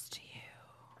whispers to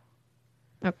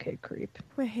you. Okay, creep.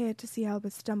 We're here to see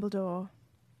Albus Dumbledore.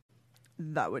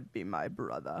 That would be my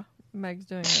brother. Meg's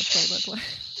doing a play-by-play.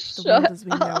 The world as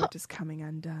we know it is coming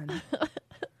undone.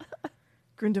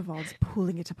 Grindelwald's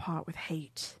pulling it apart with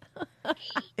hate.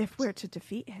 If we're to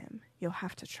defeat him, you'll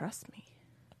have to trust me.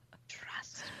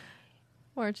 Trust.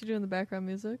 Why aren't you doing the background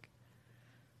music?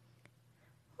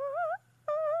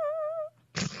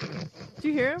 Do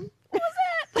you hear him?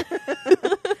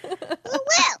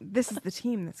 This is the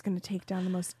team that's going to take down the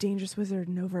most dangerous wizard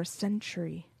in over a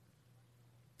century.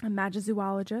 A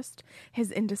magizoologist,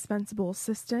 his indispensable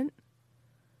assistant,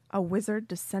 a wizard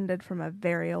descended from a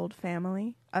very old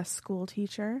family, a school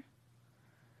teacher,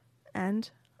 and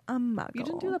a muggle. You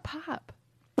didn't do the pop.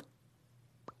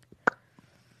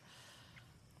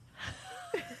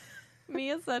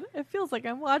 Mia said, "It feels like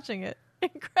I'm watching it.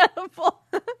 Incredible."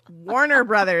 Warner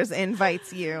Brothers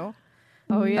invites you.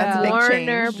 Oh yeah, That's a big Warner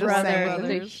change, just Brothers.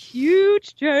 saying. A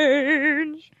huge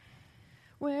change.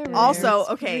 Where Also, is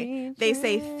okay, they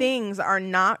say Creature? things are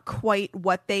not quite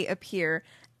what they appear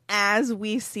as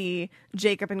we see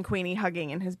Jacob and Queenie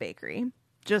hugging in his bakery.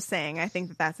 Just saying, I think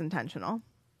that that's intentional.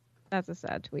 That's a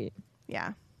sad tweet.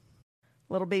 Yeah.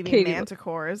 Little baby Katie.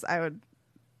 manticores, I would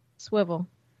Swivel.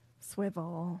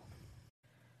 swivel.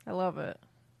 I love it.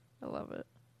 I love it.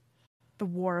 The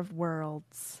War of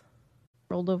Worlds.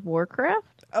 World of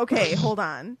Warcraft? Okay, hold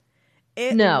on.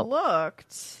 It No.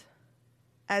 looked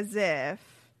as if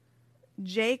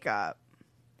Jacob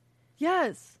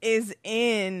Yes. is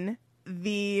in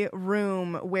the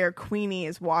room where Queenie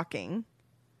is walking.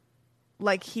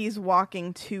 Like he's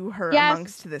walking to her Yes,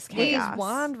 amongst this He's chaos.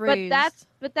 wand But raised. that's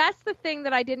the thing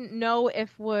that I didn't know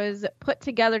if was put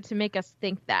together to make us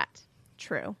think that.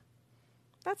 True.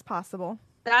 That's possible.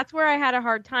 That's where I had a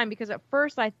hard time because at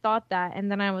first I thought that and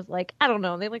then I was like, I don't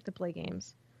know, they like to play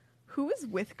games. Who is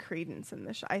with Credence in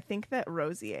this show? I think that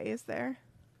Rosier is there.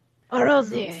 Oh,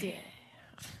 Rosie.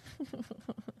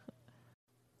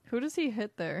 Who does he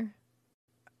hit there?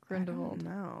 Grindelwald.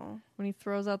 No. When he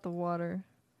throws out the water.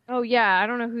 Oh yeah, I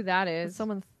don't know who that And is.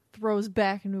 someone throws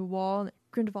back into a wall and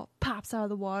Grindelwald pops out of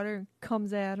the water and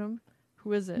comes at him.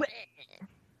 Who is it?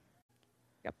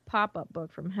 A pop-up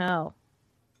book from hell.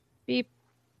 Beep.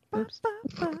 Oops.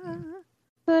 Ba-ba-ba.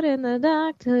 Put in the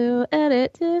doc to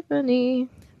edit Tiffany.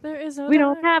 There is no We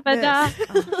don't have a This. doc.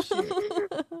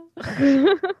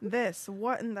 Oh, shoot. This.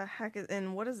 What in the heck is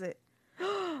and what is it?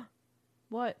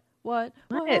 What? What?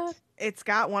 It's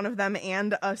got one of them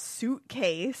and a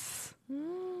suitcase.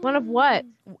 One of what?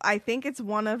 I think it's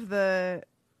one of the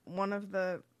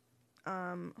hold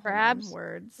Crabs? on,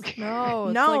 words. No,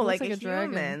 it's No, looks like a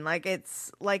dragon. human. Like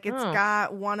it's Oh.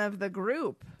 got one of the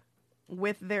group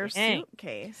with their Dang.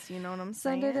 suitcase. You know what I'm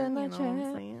saying? Send it in the you know what I'm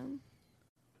chat. saying?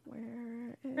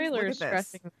 Where is Trailer is look at this.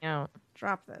 stressing me out.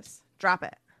 Drop this. Drop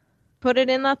it. Put it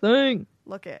in the thing.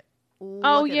 Look it. Oh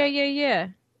Look at yeah, it. yeah.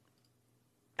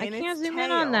 I In can't its zoom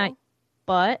in on that. tail-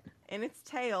 But In its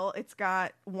tail, it's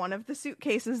got one of the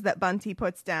suitcases that Bunty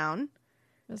puts down.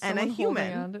 Is And a someone holding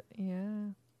human. on to-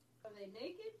 Yeah.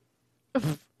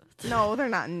 No, they're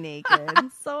not naked.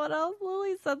 Someone else,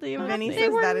 Lily said that you were Vinny They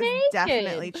says were that is naked.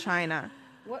 definitely China.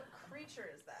 What creature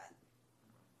is that?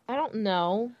 I don't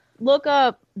know. Look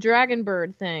up dragon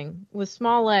bird thing with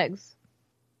small legs.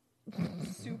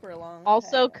 Super long.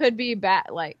 Also tail. could be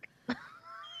bat like.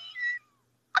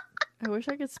 I wish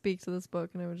I could speak to this book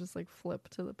and it would just like flip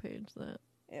to the page that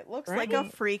It looks like a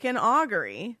Right. freaking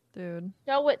augury. Dude.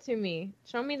 Show it to me.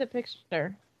 Show me the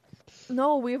picture.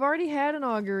 No, we've already had an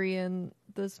augury in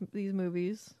these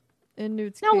movies. In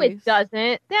Newt's No, case. it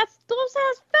doesn't. Those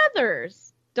has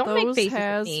feathers. Don't Those make faces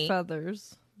has at me.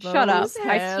 feathers. Shut up. Those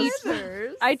I has teach-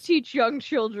 feathers. I teach young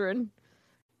children.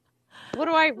 What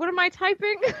am I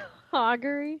typing?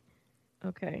 Augury?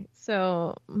 Okay,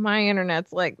 so my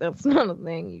internet's like, that's not a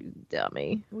thing, you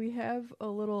dummy. We have a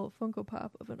little Funko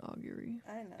Pop of an augury.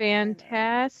 I know.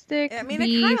 Fantastic. I mean, it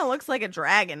Beast. kind of looks like a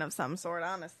dragon of some sort,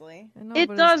 honestly. I know, It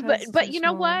his does, head's but too you know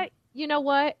small. what? You know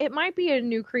what? It might be a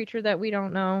new creature that we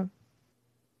don't know.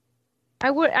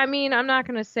 I'm not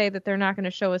going to say that they're not going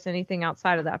to show us anything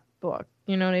outside of that book.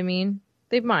 You know what I mean?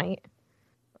 They might.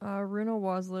 Runa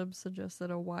Waslib suggested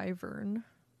a wyvern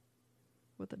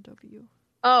with a W.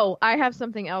 Oh, I have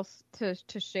something else to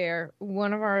share.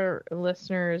 One of our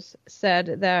listeners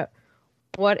said that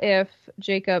what if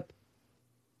Jacob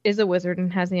is a wizard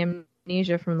and has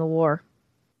amnesia from the war?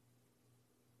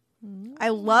 I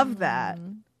love that.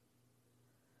 Mm.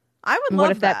 I would And love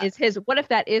what if that is his? What if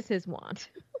that is his wand?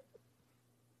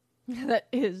 That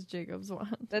is Jacob's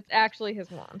wand. That's actually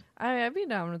his wand. I'd be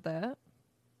down with that.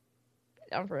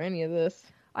 Down for any of this.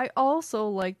 I also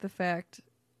like the fact,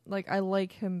 like, I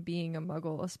like him being a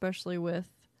muggle, especially with,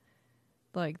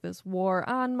 like, this war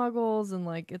on muggles, and,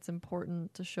 like, it's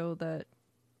important to show that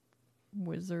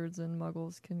wizards and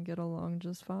muggles can get along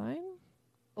just fine.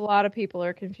 A lot of people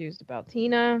are confused about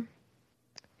Tina.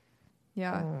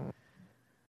 Yeah.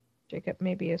 Jacob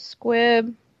may be a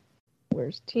squib.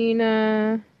 Where's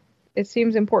Tina? It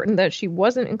seems important that she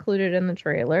wasn't included in the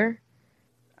trailer.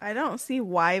 I don't see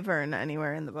wyvern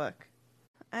anywhere in the book.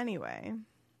 Anyway.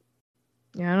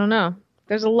 Yeah, I don't know.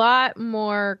 There's a lot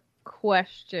more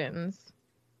questions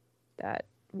that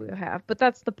we'll have, but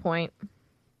that's the point.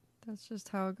 That's just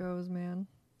how it goes, man.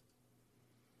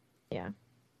 Yeah,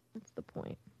 that's the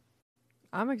point.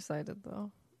 I'm excited,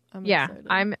 though. Excited.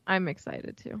 I'm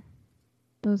excited too.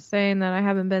 I was saying that I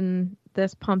haven't been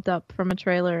this pumped up from a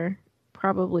trailer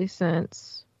probably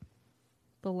since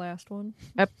The last one.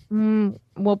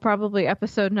 probably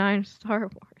episode 9 Star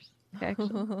Wars.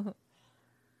 Actually.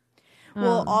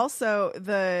 Well, also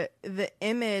the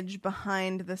image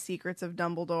behind the Secrets of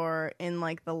Dumbledore in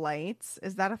like the lights,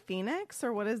 is that a phoenix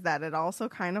or what is that? It also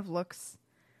kind of looks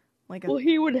like a Well,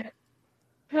 he would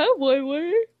have one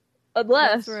way.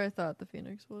 Unless That's where I thought the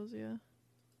Phoenix was, yeah.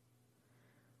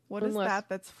 what is unless- that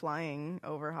that's flying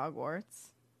over Hogwarts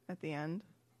at the end?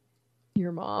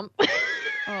 your mom.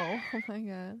 Oh my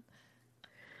god.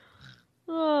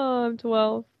 Oh, I'm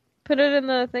 12. Put it in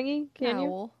the thingy, can you?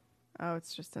 Owl. Oh,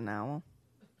 it's just an owl.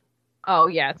 Oh,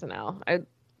 yeah, it's an owl.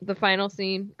 The final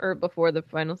scene, or before the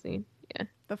final scene. Yeah.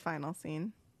 The final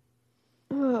scene.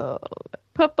 Oh.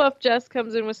 Puff Puff Jess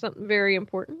comes in with something very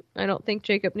important. I don't think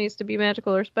Jacob needs to be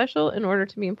magical or special in order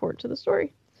to be important to the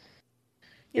story.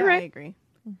 Yeah, You're I right. agree.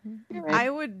 Mm-hmm. You're right. I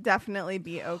would definitely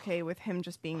be okay with him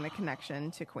just being the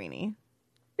connection to Queenie.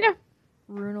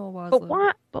 Runel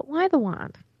Waslib. But why the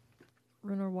wand?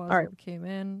 Runel Waslib right. came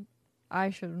in. I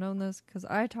should have known this because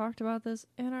I talked about this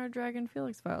in our Dragon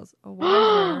Felix files. A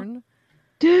wyvern.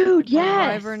 Dude, A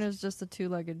yes. wyvern is just a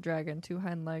two-legged dragon, 2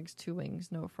 hind legs, 2 wings,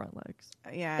 no front legs.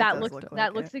 Yeah, it that does looks look that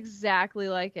like looks it. exactly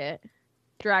like it.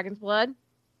 Dragon's blood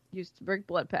used to break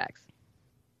blood packs.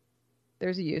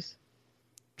 There's a use.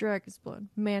 Dragon's blood,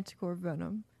 manticore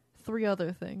venom, 3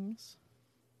 other things.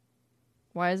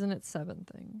 Why isn't it 7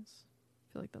 things?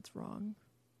 I feel like that's wrong.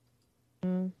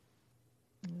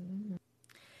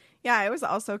 Yeah, I was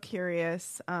also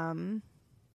curious.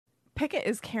 Pickett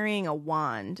is carrying a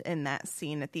wand in that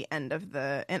scene at the end of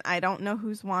and I don't know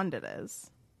whose wand it is.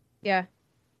 Yeah.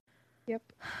 Yep.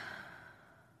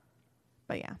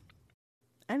 But yeah.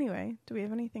 Anyway, do we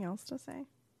have anything else to say?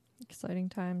 Exciting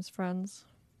times, friends.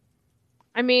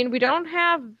 I mean, we don't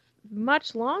have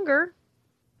much longer.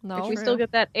 No, We still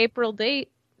get that April date,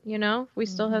 you know? We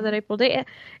still have Mm-hmm. that April date.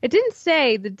 It didn't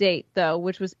say the date, though,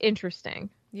 which was interesting.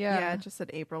 yeah. It just said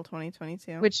April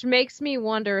 2022. Which makes me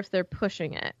wonder if they're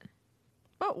pushing it.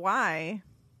 But why?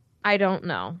 I don't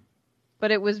know.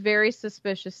 But it was very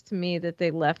suspicious to me that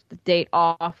they left the date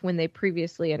off when they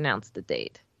previously announced the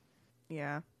date.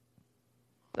 Yeah.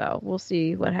 So we'll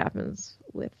see what happens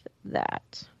with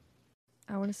that.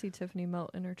 I want to see Tiffany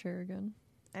melt in her chair again.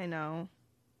 I know.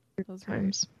 Those were-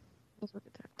 Times.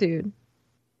 Dude.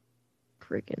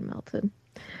 Freaking melted.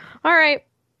 All right.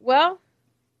 Well,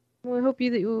 we hope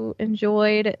you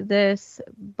enjoyed this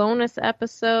bonus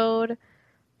episode.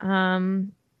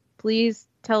 Please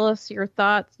tell us your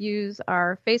thoughts. Use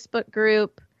our Facebook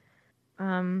group.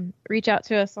 Reach out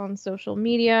to us on social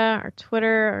media, our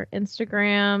Twitter, our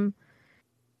Instagram.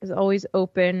 is always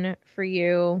open for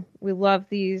you. We love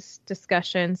these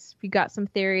discussions. If you got some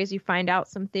theories, you find out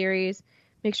some theories,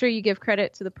 make sure you give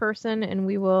credit to the person, and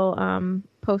we will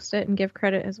post it and give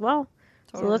credit as well.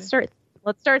 Totally. So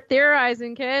let's start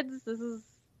theorizing, kids.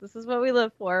 This is what we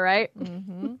live for, right?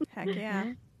 Mm-hmm. Heck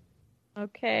yeah.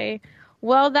 Okay.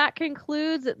 Well, that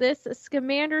concludes this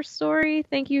Scamander story.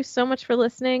 Thank you so much for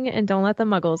listening, and don't let the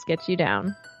muggles get you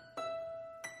down.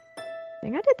 I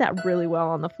think I did that really well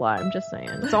on the fly. I'm just saying.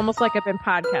 It's almost like I've been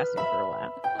podcasting for a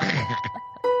while.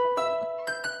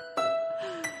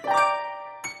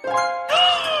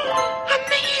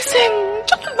 Amazing!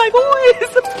 Just my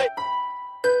voice!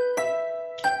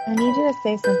 I need you to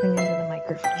say something into the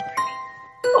microphone.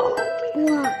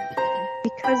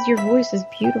 Because your voice is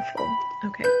beautiful.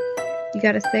 Okay. You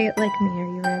gotta say it like me.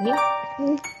 Are you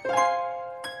ready?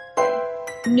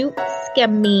 Newt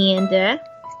Scamander.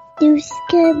 Newt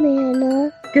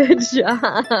Scamander. Good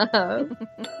job.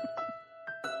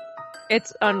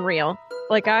 It's unreal.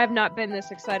 Like, I have not been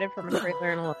this excited for a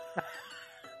trailer in a long time.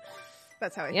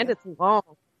 That's how I And feel. it's long.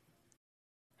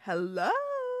 Hello,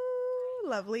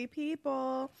 lovely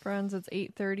people. Friends, it's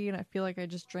 8:30 and I feel like I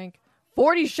just drank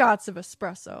 40 shots of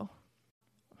espresso.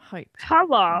 Hyped.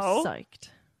 Hello. I'm psyched.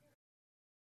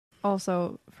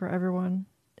 Also, for everyone,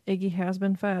 Iggy has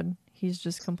been fed. He's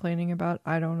just complaining about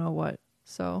I don't know what.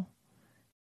 So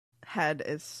Head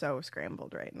is so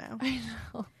scrambled right now. I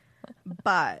know.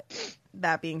 But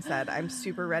that being said, I'm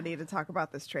super ready to talk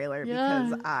about this trailer Yeah.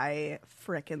 because I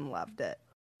frickin' loved it.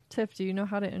 Tiff, do you know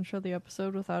how to intro the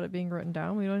episode without it being written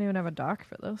down? We don't even have a doc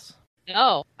for this.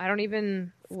 No, I don't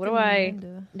even. What do I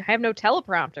have no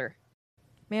teleprompter.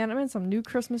 Man, I'm in some new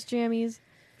Christmas jammies.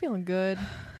 Feeling good.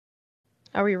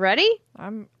 Are we ready?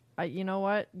 You know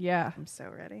what? Yeah. I'm so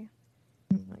ready.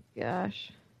 Oh my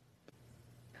gosh.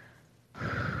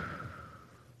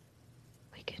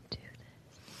 We can do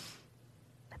this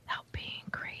without being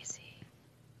crazy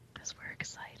because we're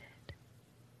excited.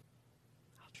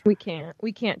 We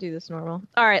can't do this normal.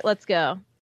 All right, let's go.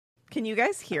 Can you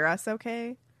guys hear us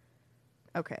okay?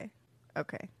 Okay.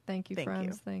 Thank you, Thank friends.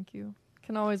 you. Thank you.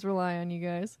 Can always rely on you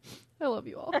guys. I love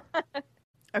you all.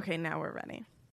 Okay, now we're ready.